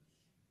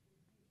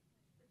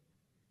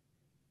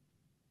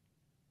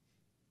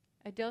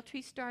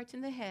 Adultery starts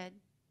in the head,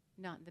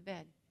 not in the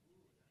bed.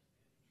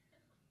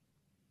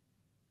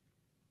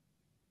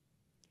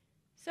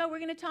 So we're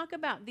going to talk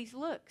about these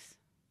looks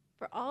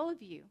for all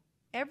of you,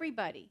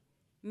 everybody,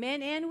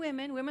 men and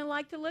women. Women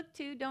like to look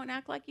too. Don't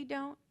act like you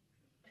don't.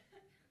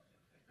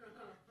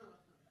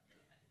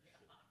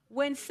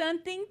 When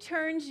something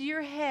turns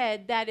your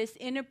head that is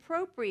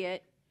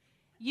inappropriate,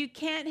 you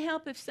can't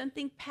help if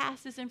something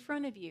passes in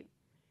front of you.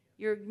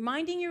 You're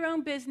minding your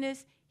own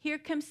business. Here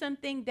comes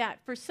something that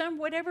for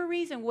whatever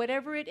reason,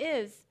 whatever it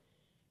is,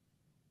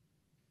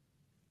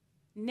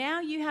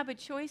 now you have a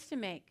choice to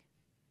make.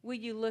 Will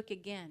you look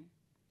again?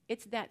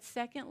 It's that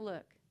second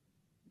look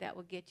that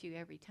will get you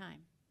every time.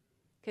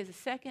 Because the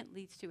second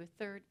leads to a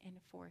third and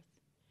a fourth.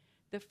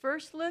 The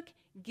first look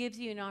gives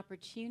you an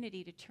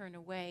opportunity to turn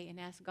away and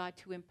ask God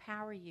to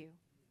empower you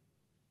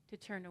to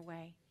turn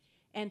away.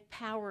 And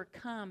power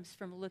comes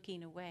from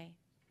looking away.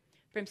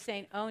 From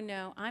saying, oh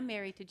no, I'm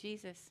married to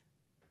Jesus.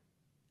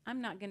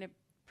 I'm not going to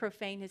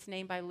profane his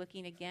name by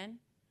looking again.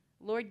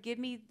 Lord, give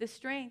me the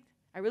strength.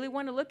 I really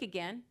want to look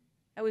again.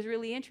 That was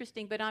really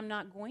interesting, but I'm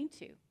not going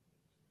to.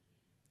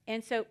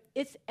 And so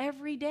it's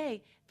every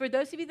day. For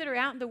those of you that are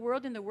out in the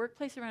world, in the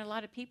workplace around a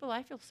lot of people,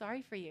 I feel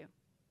sorry for you.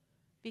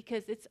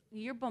 Because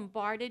you're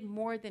bombarded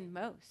more than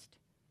most.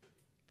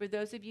 For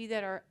those of you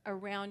that are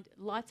around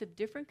lots of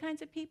different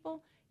kinds of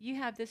people, you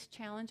have this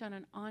challenge on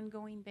an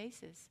ongoing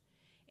basis.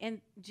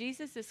 And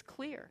Jesus is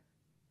clear.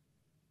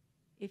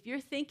 If you're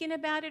thinking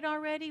about it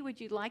already,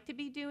 what you'd like to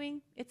be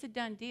doing, it's a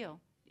done deal.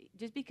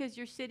 Just because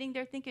you're sitting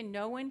there thinking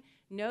no one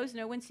knows,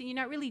 no one's seen, you're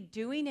not really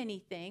doing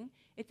anything.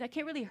 That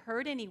can't really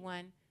hurt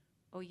anyone.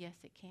 Oh, yes,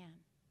 it can.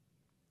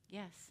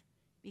 Yes,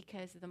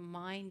 because the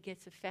mind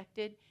gets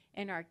affected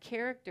and our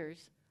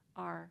characters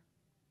are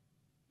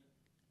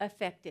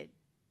affected.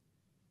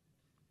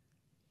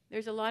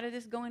 There's a lot of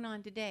this going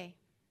on today.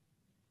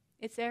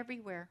 It's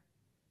everywhere.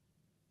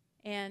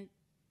 And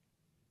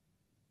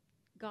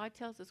God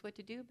tells us what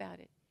to do about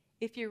it.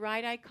 If your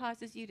right eye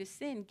causes you to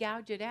sin,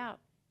 gouge it out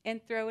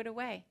and throw it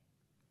away.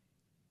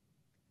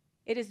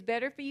 It is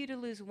better for you to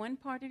lose one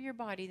part of your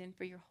body than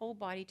for your whole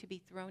body to be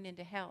thrown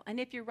into hell. And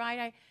if your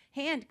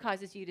hand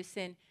causes you to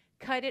sin,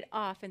 cut it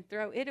off and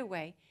throw it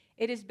away.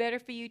 It is better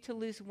for you to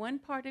lose one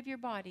part of your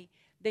body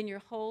than your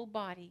whole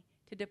body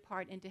to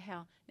depart into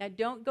hell. Now,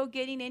 don't go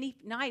getting any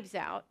knives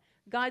out.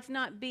 God's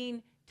not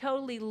being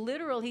totally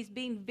literal. He's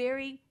being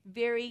very,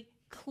 very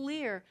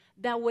clear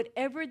that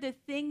whatever the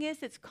thing is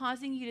that's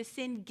causing you to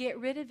sin, get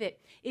rid of it.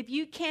 If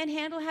you can't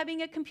handle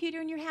having a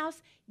computer in your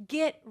house,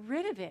 get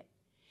rid of it.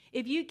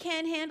 If you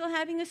can't handle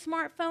having a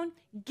smartphone,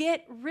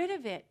 get rid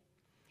of it.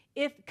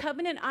 If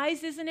covenant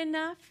eyes isn't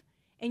enough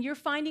and you're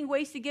finding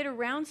ways to get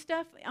around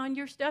stuff on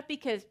your stuff,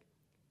 because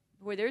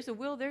where there's a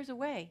will, there's a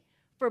way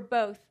for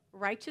both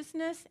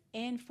righteousness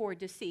and for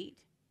deceit,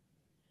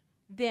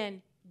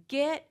 then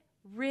get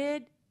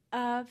rid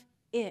of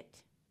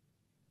it.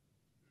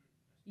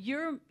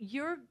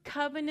 Your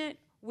covenant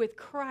with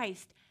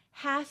Christ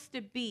has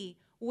to be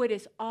what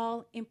is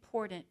all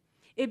important.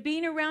 If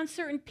being around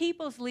certain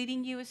people is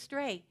leading you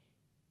astray,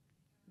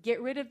 get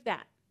rid of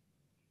that.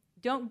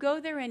 Don't go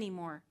there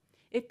anymore.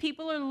 If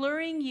people are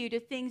luring you to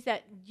things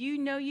that you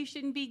know you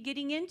shouldn't be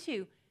getting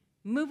into,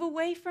 move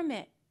away from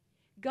it.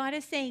 God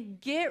is saying,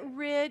 get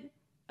rid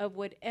of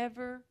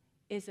whatever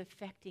is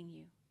affecting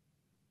you.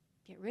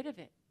 Get rid of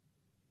it.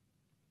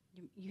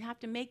 You have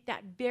to make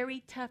that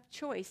very tough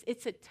choice.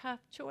 It's a tough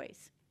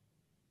choice.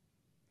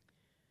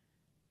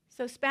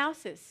 So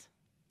spouses,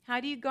 how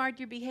do you guard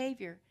your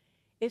behavior?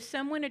 If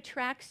someone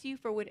attracts you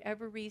for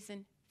whatever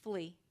reason,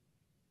 flee.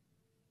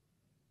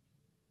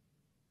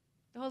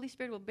 The Holy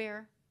Spirit will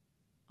bear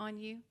on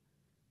you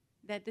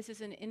that this is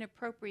an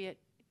inappropriate,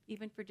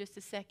 even for just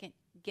a second,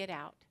 get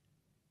out.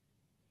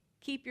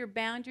 Keep your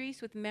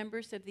boundaries with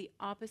members of the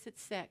opposite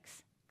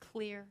sex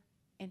clear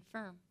and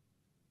firm.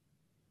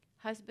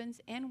 Husbands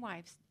and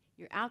wives,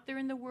 you're out there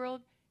in the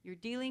world, you're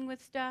dealing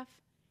with stuff,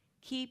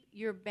 keep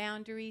your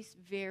boundaries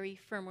very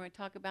firm. We're going to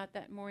talk about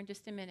that more in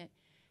just a minute.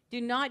 Do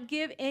not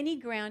give any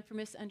ground for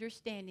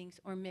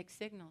misunderstandings or mixed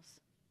signals.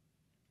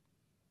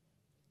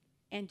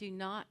 And do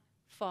not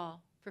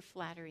fall for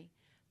flattery.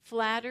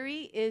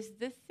 Flattery is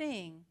the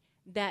thing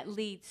that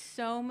leads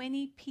so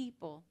many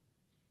people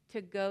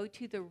to go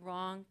to the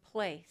wrong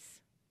place.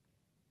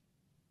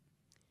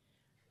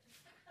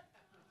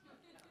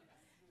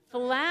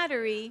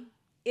 Flattery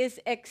is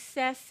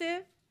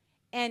excessive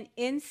and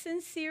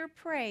insincere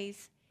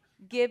praise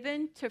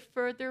given to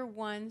further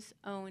one's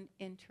own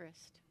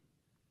interest.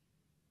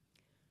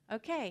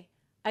 Okay,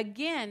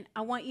 again,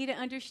 I want you to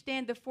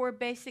understand the 4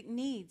 basic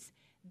needs.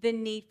 The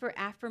need for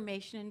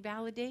affirmation and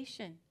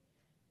validation.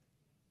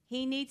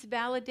 He needs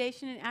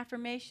validation and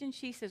affirmation.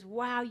 She says,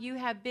 wow, you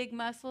have big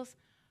muscles.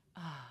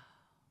 Oh,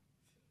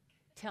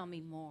 tell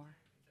me more.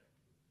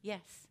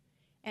 Yes,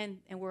 and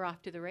we're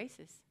off to the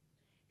races.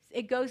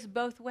 It goes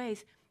both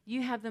ways.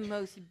 You have the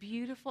most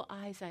beautiful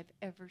eyes I've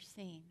ever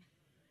seen.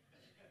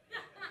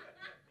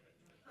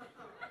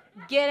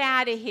 Get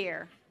out of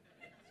here.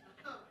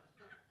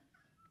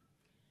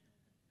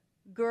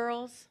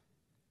 Girls,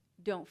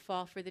 don't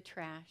fall for the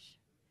trash.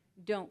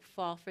 Don't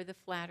fall for the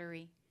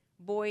flattery.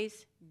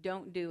 Boys,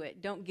 don't do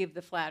it. Don't give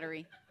the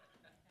flattery.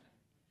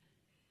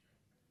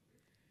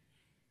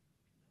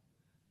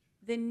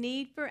 The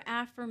need for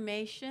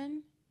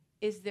affirmation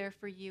is there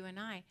for you and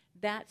I.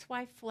 That's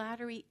why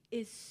flattery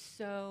is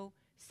so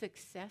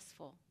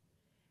successful.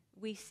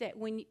 We say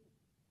when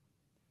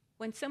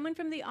someone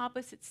from the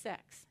opposite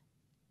sex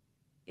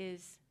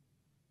is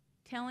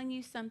telling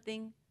you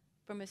something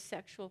from a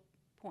sexual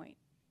point,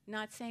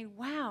 not saying,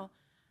 wow,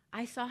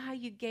 I saw how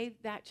you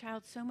gave that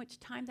child so much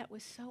time. That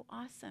was so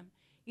awesome.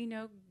 You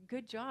know,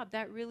 good job.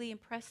 That really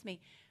impressed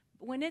me.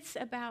 When it's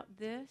about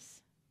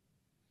this,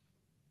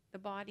 the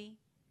body,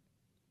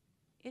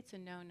 it's a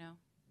no-no.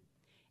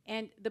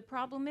 And the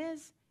problem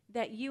is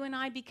that you and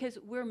I, because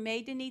we're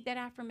made to need that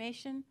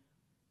affirmation,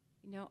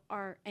 you know,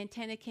 our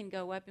antenna can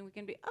go up and we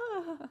can be,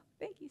 oh,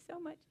 thank you so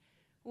much.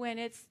 When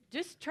it's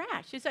just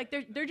trash. It's like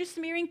they're just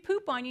smearing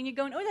poop on you and you're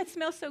going, oh, that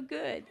smells so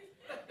good.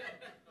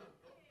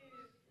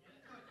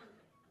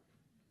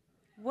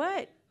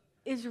 What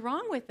is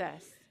wrong with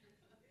us?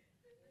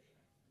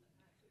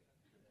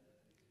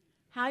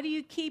 How do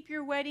you keep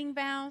your wedding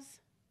vows?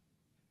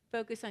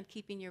 Focus on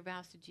keeping your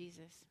vows to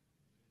Jesus.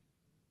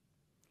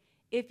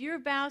 If your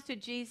vows to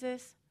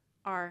Jesus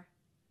are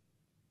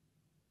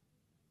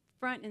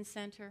front and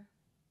center,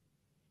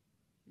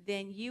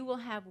 then you will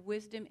have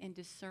wisdom and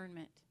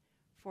discernment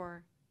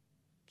for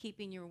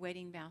keeping your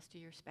wedding vows to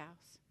your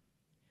spouse.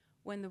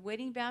 When the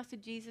wedding vows to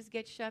Jesus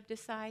get shoved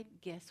aside,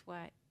 guess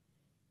what?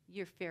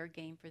 You're fair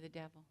game for the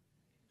devil.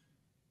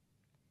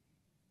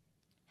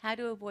 How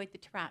to avoid the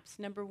traps.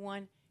 Number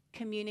 1,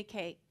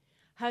 communicate.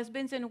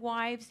 Husbands and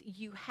wives,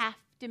 you have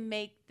to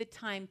make the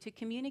time to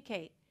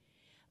communicate.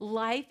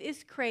 Life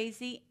is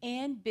crazy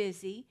and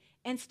busy,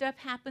 and stuff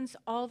happens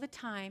all the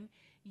time.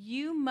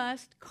 You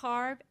must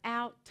carve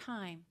out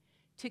time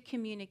to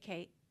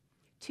communicate,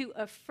 to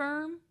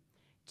affirm,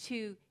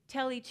 to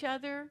tell each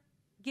other,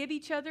 give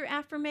each other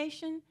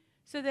affirmation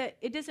so that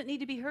it doesn't need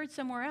to be heard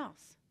somewhere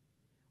else.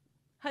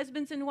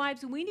 Husbands and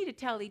wives, we need to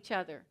tell each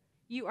other,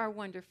 you are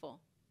wonderful.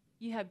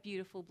 You have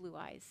beautiful blue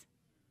eyes.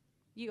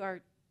 You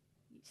are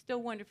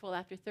still wonderful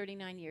after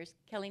 39 years.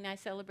 Kelly and I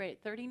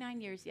celebrated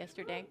 39 years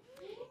yesterday.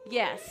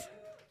 Yes.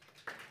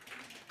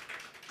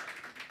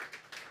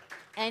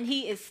 And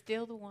he is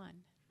still the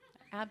one.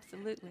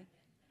 Absolutely.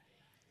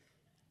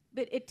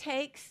 But it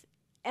takes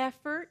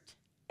effort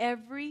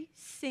every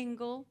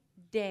single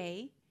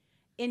day,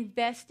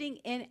 investing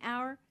in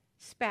our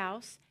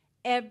spouse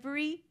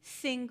every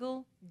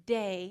single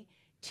day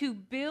to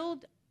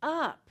build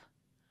up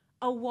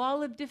a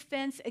wall of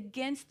defense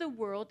against the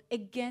world,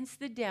 against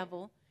the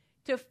devil,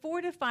 to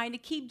fortify and to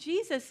keep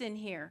Jesus in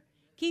here.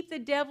 Keep the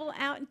devil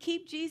out and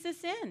keep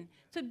Jesus in.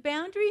 That's what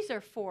boundaries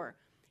are for.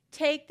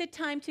 Take the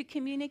time to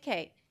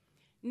communicate.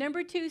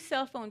 Number 2,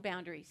 cell phone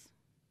boundaries.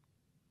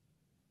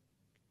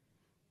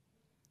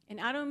 And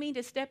I don't mean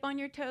to step on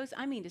your toes.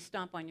 I mean to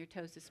stomp on your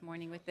toes this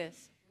morning with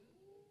this.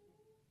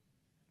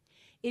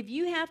 If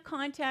you have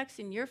contacts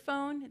in your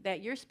phone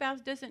that your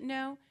spouse doesn't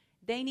know,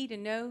 they need to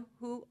know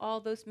who all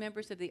those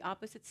members of the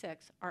opposite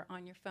sex are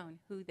on your phone,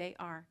 who they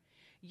are.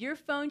 Your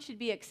phone should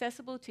be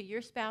accessible to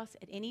your spouse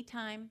at any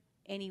time,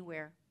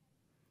 anywhere.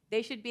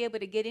 They should be able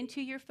to get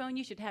into your phone.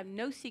 You should have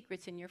no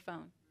secrets in your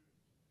phone.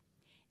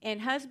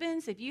 And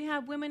husbands, if you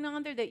have women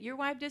on there that your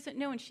wife doesn't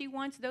know and she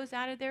wants those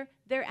out of there,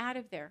 they're out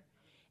of there.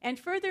 And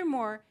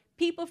furthermore,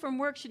 people from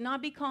work should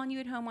not be calling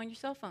you at home on your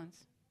cell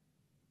phones.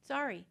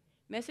 Sorry.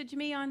 Message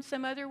me on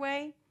some other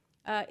way.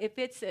 If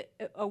it's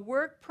a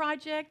work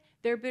project,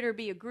 there better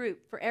be a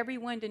group for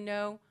everyone to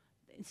know,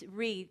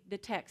 read the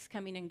text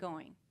coming and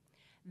going.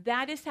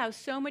 That is how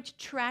so much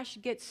trash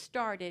gets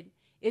started,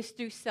 is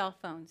through cell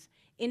phones.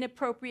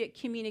 Inappropriate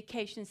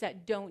communications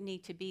that don't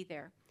need to be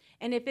there.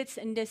 And if it's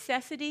a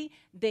necessity,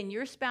 then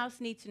your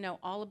spouse needs to know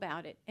all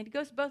about it. And it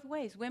goes both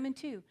ways, women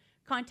too.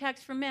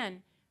 Contacts for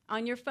men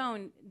on your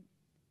phone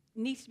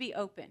needs to be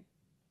open.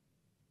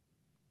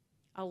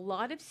 A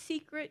lot of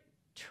secret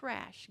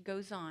trash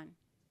goes on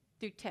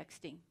through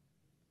texting.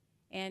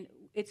 And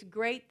it's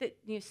great that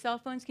cell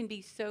phones can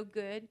be so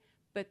good,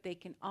 but they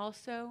can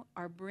also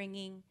are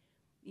bringing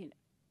you know,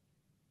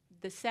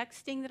 the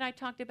sexting that I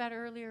talked about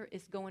earlier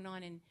is going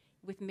on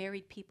with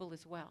married people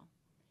as well.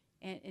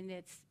 And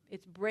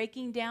it's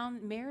breaking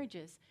down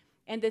marriages.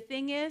 And the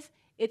thing is,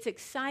 it's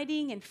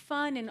exciting and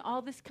fun and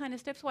all this kind of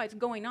stuff. That's why it's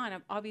going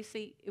on.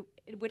 Obviously,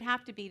 it would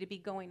have to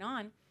be going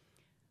on.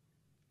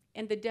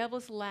 And the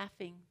devil's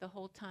laughing the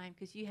whole time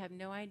because you have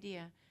no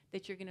idea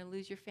that you're going to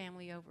lose your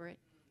family over it.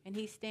 And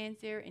he stands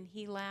there and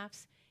he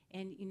laughs.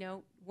 And, you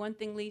know, one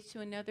thing leads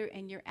to another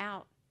and you're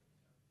out.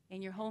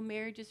 And your whole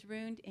marriage is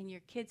ruined and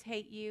your kids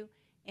hate you.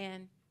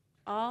 And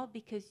all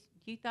because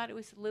you thought it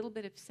was a little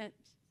bit of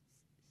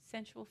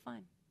sensual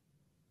fun.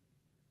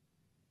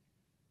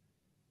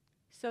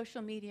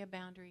 Social media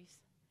boundaries.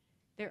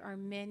 There are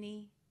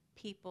many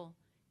people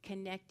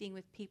connecting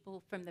with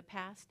people from the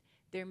past.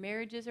 Their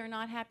marriages are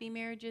not happy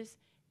marriages.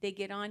 They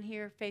get on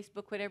here,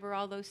 Facebook, whatever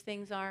all those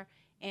things are,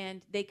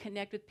 and they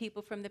connect with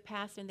people from the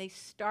past, and they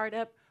start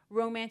up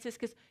romances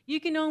because you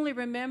can only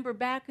remember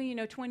back,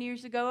 20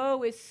 years ago,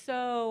 oh, it's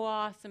so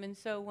awesome and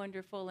so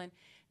wonderful, and,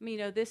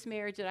 this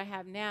marriage that I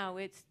have now,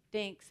 it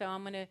stinks, so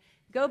I'm going to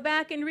go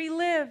back and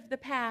relive the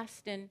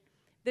past. And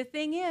the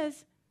thing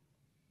is,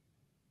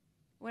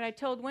 what I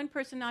told one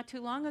person not too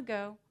long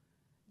ago,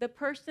 the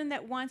person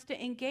that wants to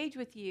engage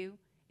with you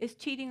is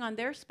cheating on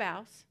their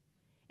spouse,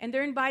 and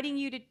they're inviting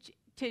you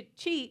to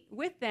cheat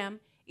with them,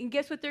 and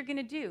guess what they're going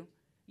to do?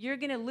 You're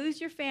going to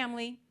lose your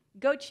family,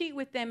 go cheat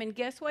with them, and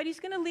guess what? He's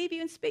going to leave you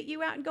and spit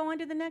you out and go on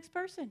to the next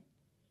person.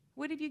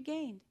 What have you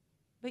gained?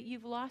 But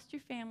you've lost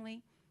your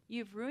family,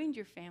 you've ruined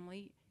your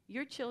family,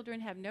 your children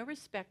have no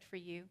respect for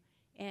you,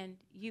 and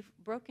you've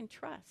broken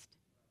trust.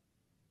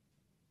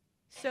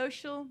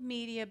 Social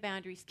media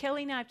boundaries.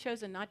 Kelly and I have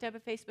chosen not to have a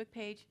Facebook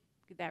page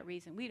for that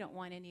reason. We don't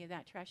want any of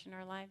that trash in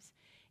our lives.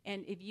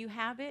 And if you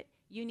have it,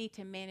 you need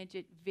to manage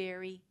it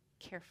very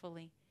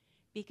carefully,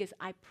 because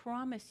I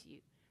promise you,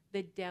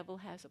 the devil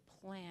has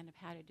a plan of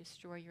how to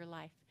destroy your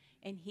life,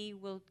 and he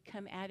will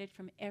come at it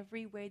from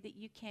every way that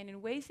you can,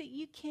 in ways that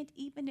you can't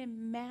even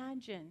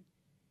imagine.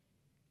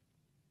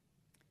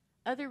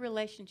 Other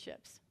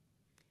relationships.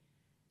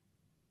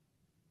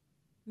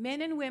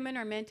 Men and women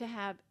are meant to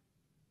have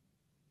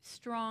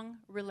strong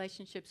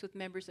relationships with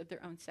members of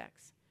their own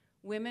sex.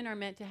 Women are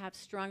meant to have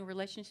strong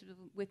relationships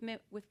with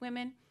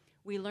women.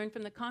 We learned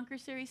from the Conquer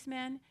series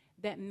men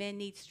that men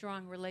need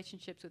strong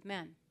relationships with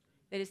men.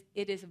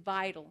 It is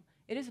vital.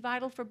 It is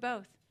vital for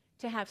both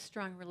to have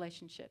strong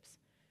relationships.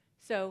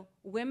 So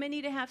women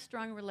need to have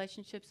strong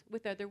relationships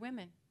with other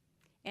women.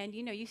 And,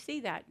 you see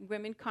that.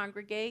 Women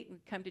congregate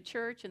and come to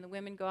church, and the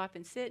women go off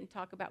and sit and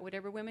talk about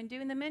whatever women do,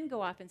 and the men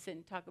go off and sit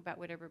and talk about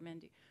whatever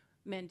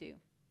men do.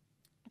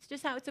 It's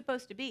just how it's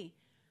supposed to be.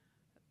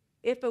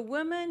 If a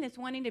woman is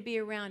wanting to be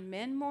around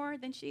men more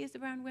than she is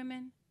around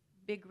women,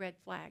 big red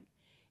flag.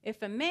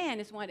 If a man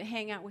is wanting to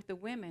hang out with the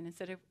women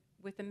instead of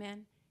with the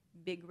men,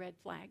 big red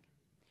flag.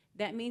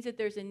 That means that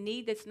there's a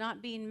need that's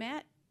not being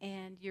met,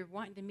 and you're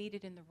wanting to meet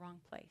it in the wrong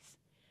place.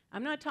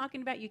 I'm not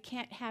talking about you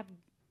can't have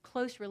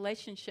close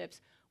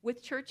relationships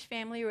with church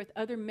family or with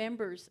other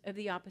members of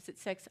the opposite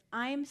sex.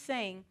 I'm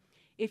saying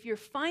if you're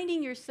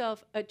finding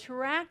yourself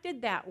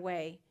attracted that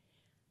way,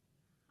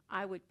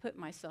 I would put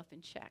myself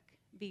in check.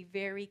 Be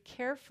very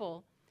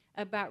careful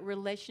about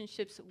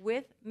relationships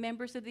with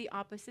members of the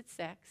opposite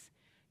sex.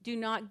 Do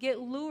not get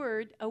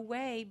lured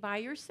away by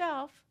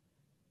yourself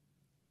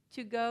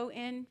to go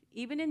in,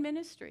 even in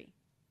ministry.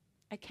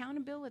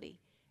 Accountability.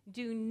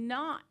 Do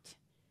not,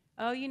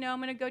 I'm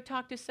going to go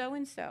talk to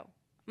so-and-so.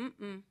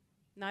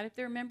 Not if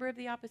they're a member of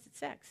the opposite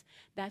sex.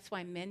 That's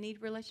why men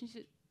need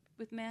relationships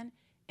with men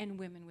and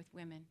women with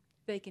women.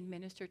 They can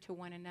minister to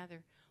one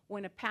another.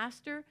 When a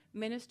pastor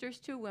ministers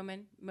to a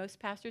woman, most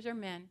pastors are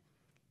men,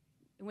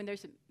 when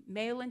there's a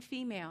male and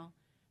female,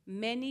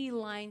 many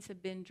lines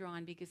have been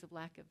drawn because of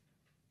lack of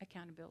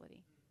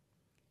accountability.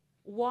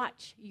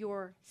 Watch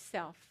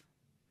yourself.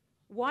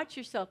 Watch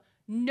yourself.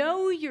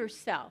 Know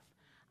yourself.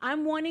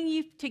 I'm wanting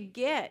you to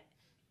get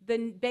the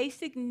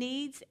basic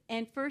needs,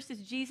 and first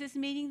is Jesus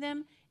meeting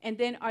them, and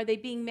then are they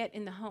being met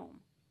in the home?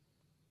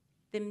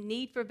 The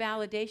need for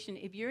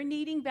validation. If you're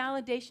needing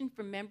validation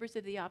from members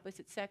of the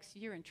opposite sex,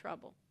 you're in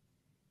trouble.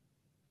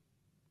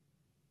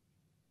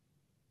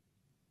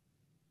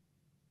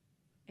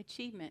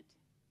 Achievement.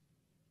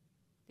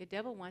 The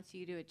devil wants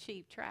you to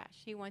achieve trash.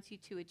 He wants you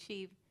to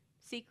achieve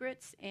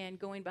secrets and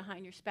going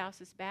behind your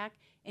spouse's back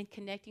and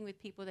connecting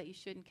with people that you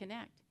shouldn't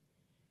connect.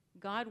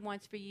 God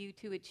wants for you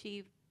to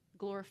achieve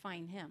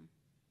glorifying him.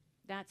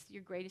 That's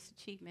your greatest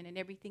achievement, and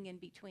everything in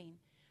between.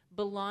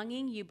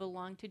 Belonging, you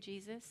belong to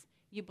Jesus.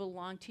 You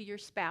belong to your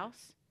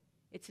spouse.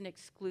 It's an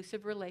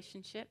exclusive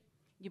relationship.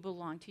 You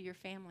belong to your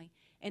family.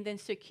 And then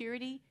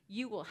security,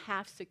 you will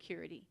have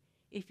security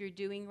if you're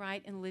doing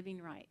right and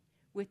living right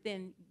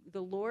within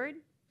the Lord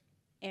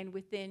and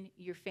within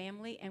your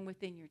family and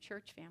within your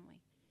church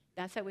family.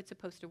 That's how it's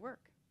supposed to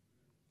work.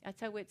 That's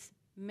how it's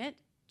meant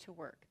to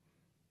work.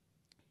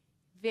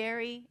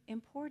 Very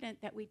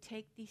important that we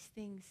take these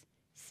things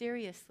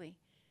seriously.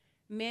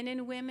 Men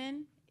and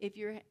women,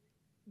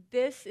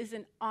 this is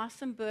an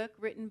awesome book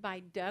written by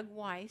Doug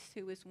Weiss,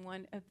 who is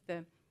one of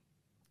the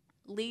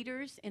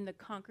Leaders in the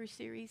Conquer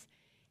series,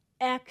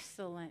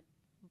 excellent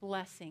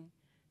blessing.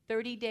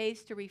 30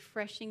 days to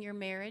refreshing your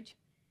marriage.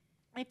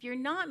 If you're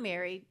not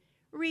married,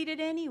 read it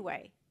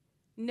anyway.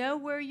 Know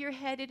where you're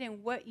headed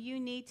and what you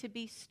need to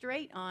be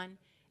straight on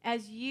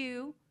as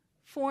you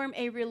form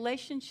a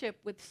relationship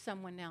with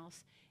someone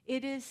else.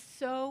 It is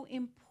so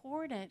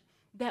important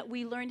that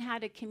we learn how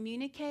to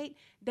communicate,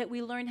 that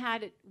we learn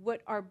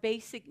what our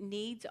basic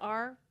needs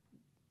are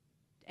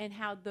and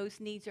how those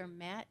needs are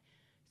met,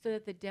 so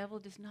that the devil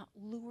does not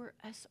lure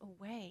us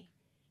away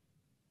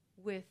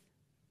with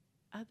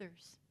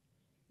others.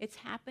 It's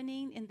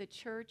happening in the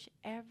church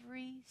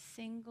every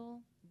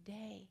single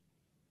day.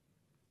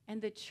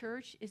 And the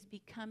church is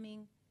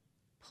becoming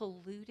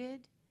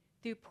polluted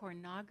through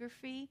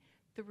pornography,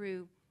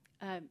 through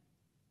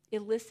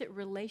illicit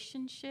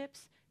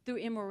relationships, through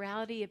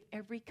immorality of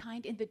every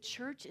kind. And the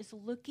church is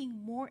looking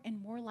more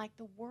and more like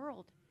the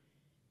world.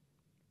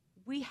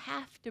 We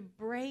have to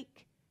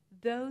break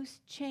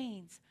those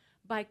chains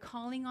by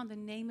calling on the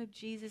name of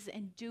Jesus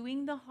and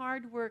doing the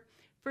hard work,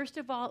 first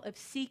of all, of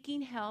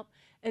seeking help,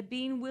 of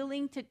being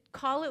willing to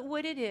call it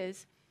what it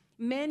is.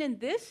 Men in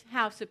this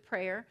house of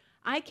prayer,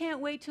 I can't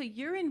wait till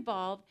you're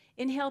involved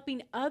in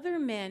helping other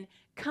men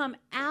come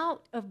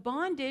out of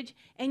bondage.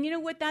 And you know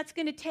what that's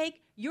going to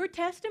take? Your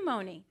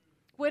testimony,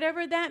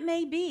 whatever that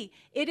may be.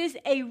 It is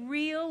a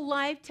real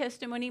life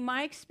testimony.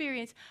 My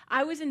experience,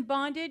 I was in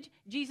bondage.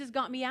 Jesus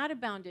got me out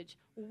of bondage.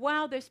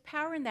 Wow, there's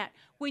power in that.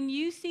 When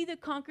you see the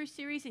Conquer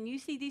series and you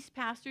see these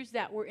pastors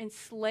that were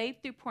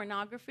enslaved through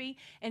pornography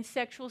and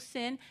sexual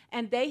sin,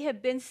 and they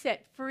have been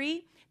set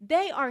free,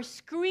 they are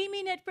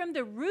screaming it from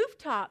the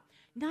rooftop,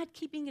 not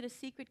keeping it a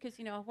secret because,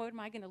 what am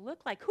I going to look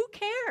like? Who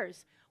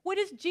cares? What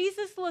does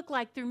Jesus look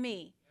like through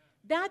me?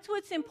 That's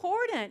what's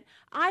important.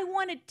 I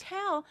want to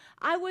tell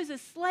I was a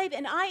slave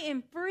and I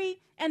am free,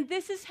 and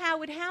this is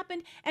how it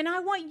happened, and I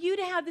want you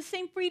to have the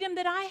same freedom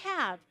that I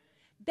have.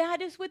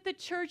 That is what the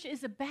church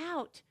is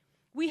about.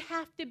 We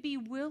have to be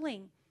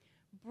willing.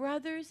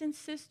 Brothers and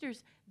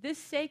sisters, this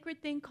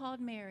sacred thing called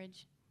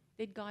marriage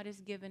that God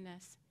has given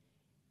us,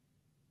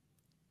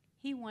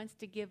 He wants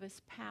to give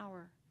us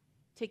power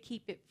to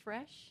keep it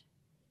fresh,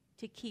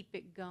 to keep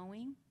it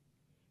going,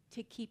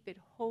 to keep it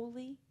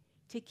holy,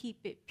 to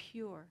keep it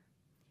pure.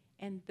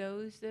 And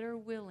those that are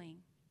willing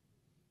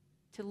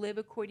to live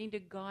according to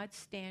God's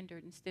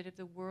standard instead of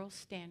the world's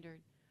standard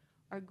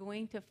are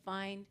going to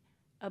find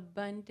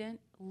abundant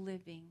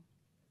living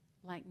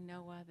like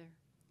no other.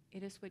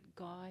 It is what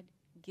God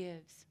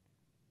gives.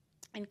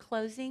 In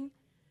closing,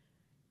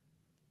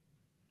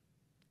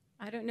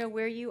 I don't know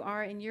where you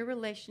are in your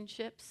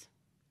relationships,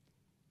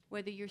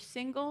 whether you're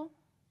single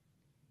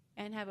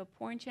and have a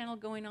porn channel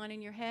going on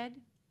in your head,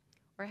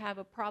 or have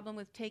a problem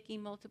with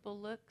taking multiple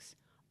looks,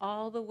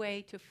 all the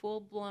way to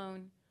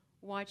full-blown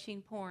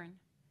watching porn.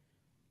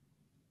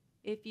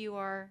 If you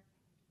are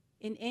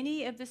in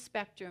any of that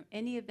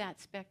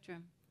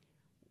spectrum,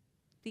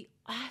 the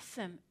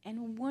awesome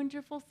and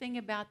wonderful thing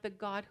about the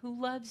God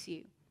who loves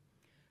you,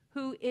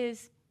 who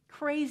is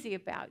crazy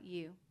about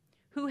you,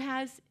 who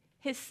has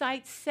His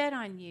sights set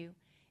on you,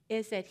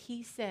 is that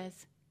He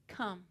says,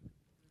 come,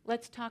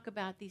 let's talk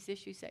about these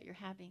issues that you're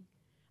having.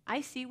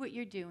 I see what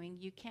you're doing.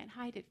 You can't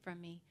hide it from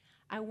me.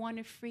 I want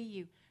to free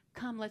you.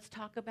 Come, let's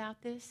talk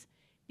about this,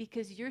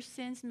 because your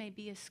sins may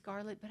be as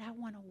scarlet, but I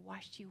want to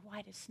wash you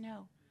white as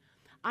snow.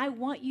 I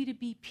want you to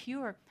be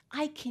pure.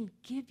 I can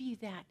give you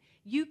that.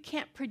 You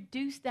can't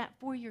produce that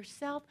for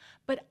yourself,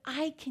 but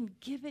I can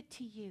give it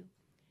to you.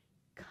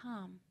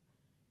 Come.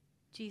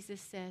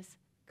 Jesus says,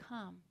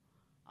 come.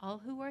 All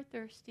who are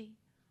thirsty,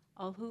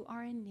 all who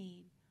are in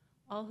need,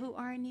 all who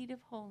are in need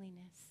of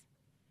holiness,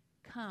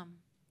 come.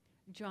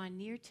 Draw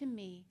near to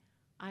me.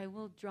 I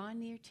will draw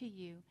near to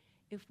you.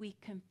 If we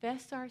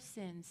confess our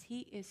sins,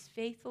 He is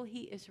faithful,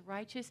 He is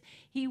righteous.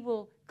 He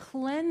will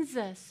cleanse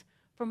us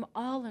from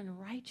all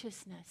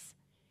unrighteousness.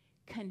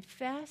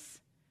 Confess,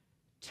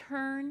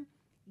 turn,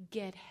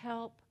 get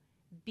help,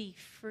 be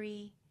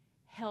free,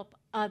 help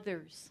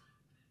others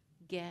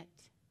get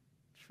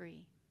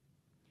free.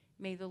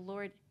 May the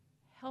Lord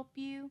help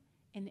you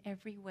in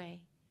every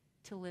way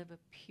to live a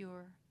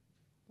pure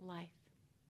life.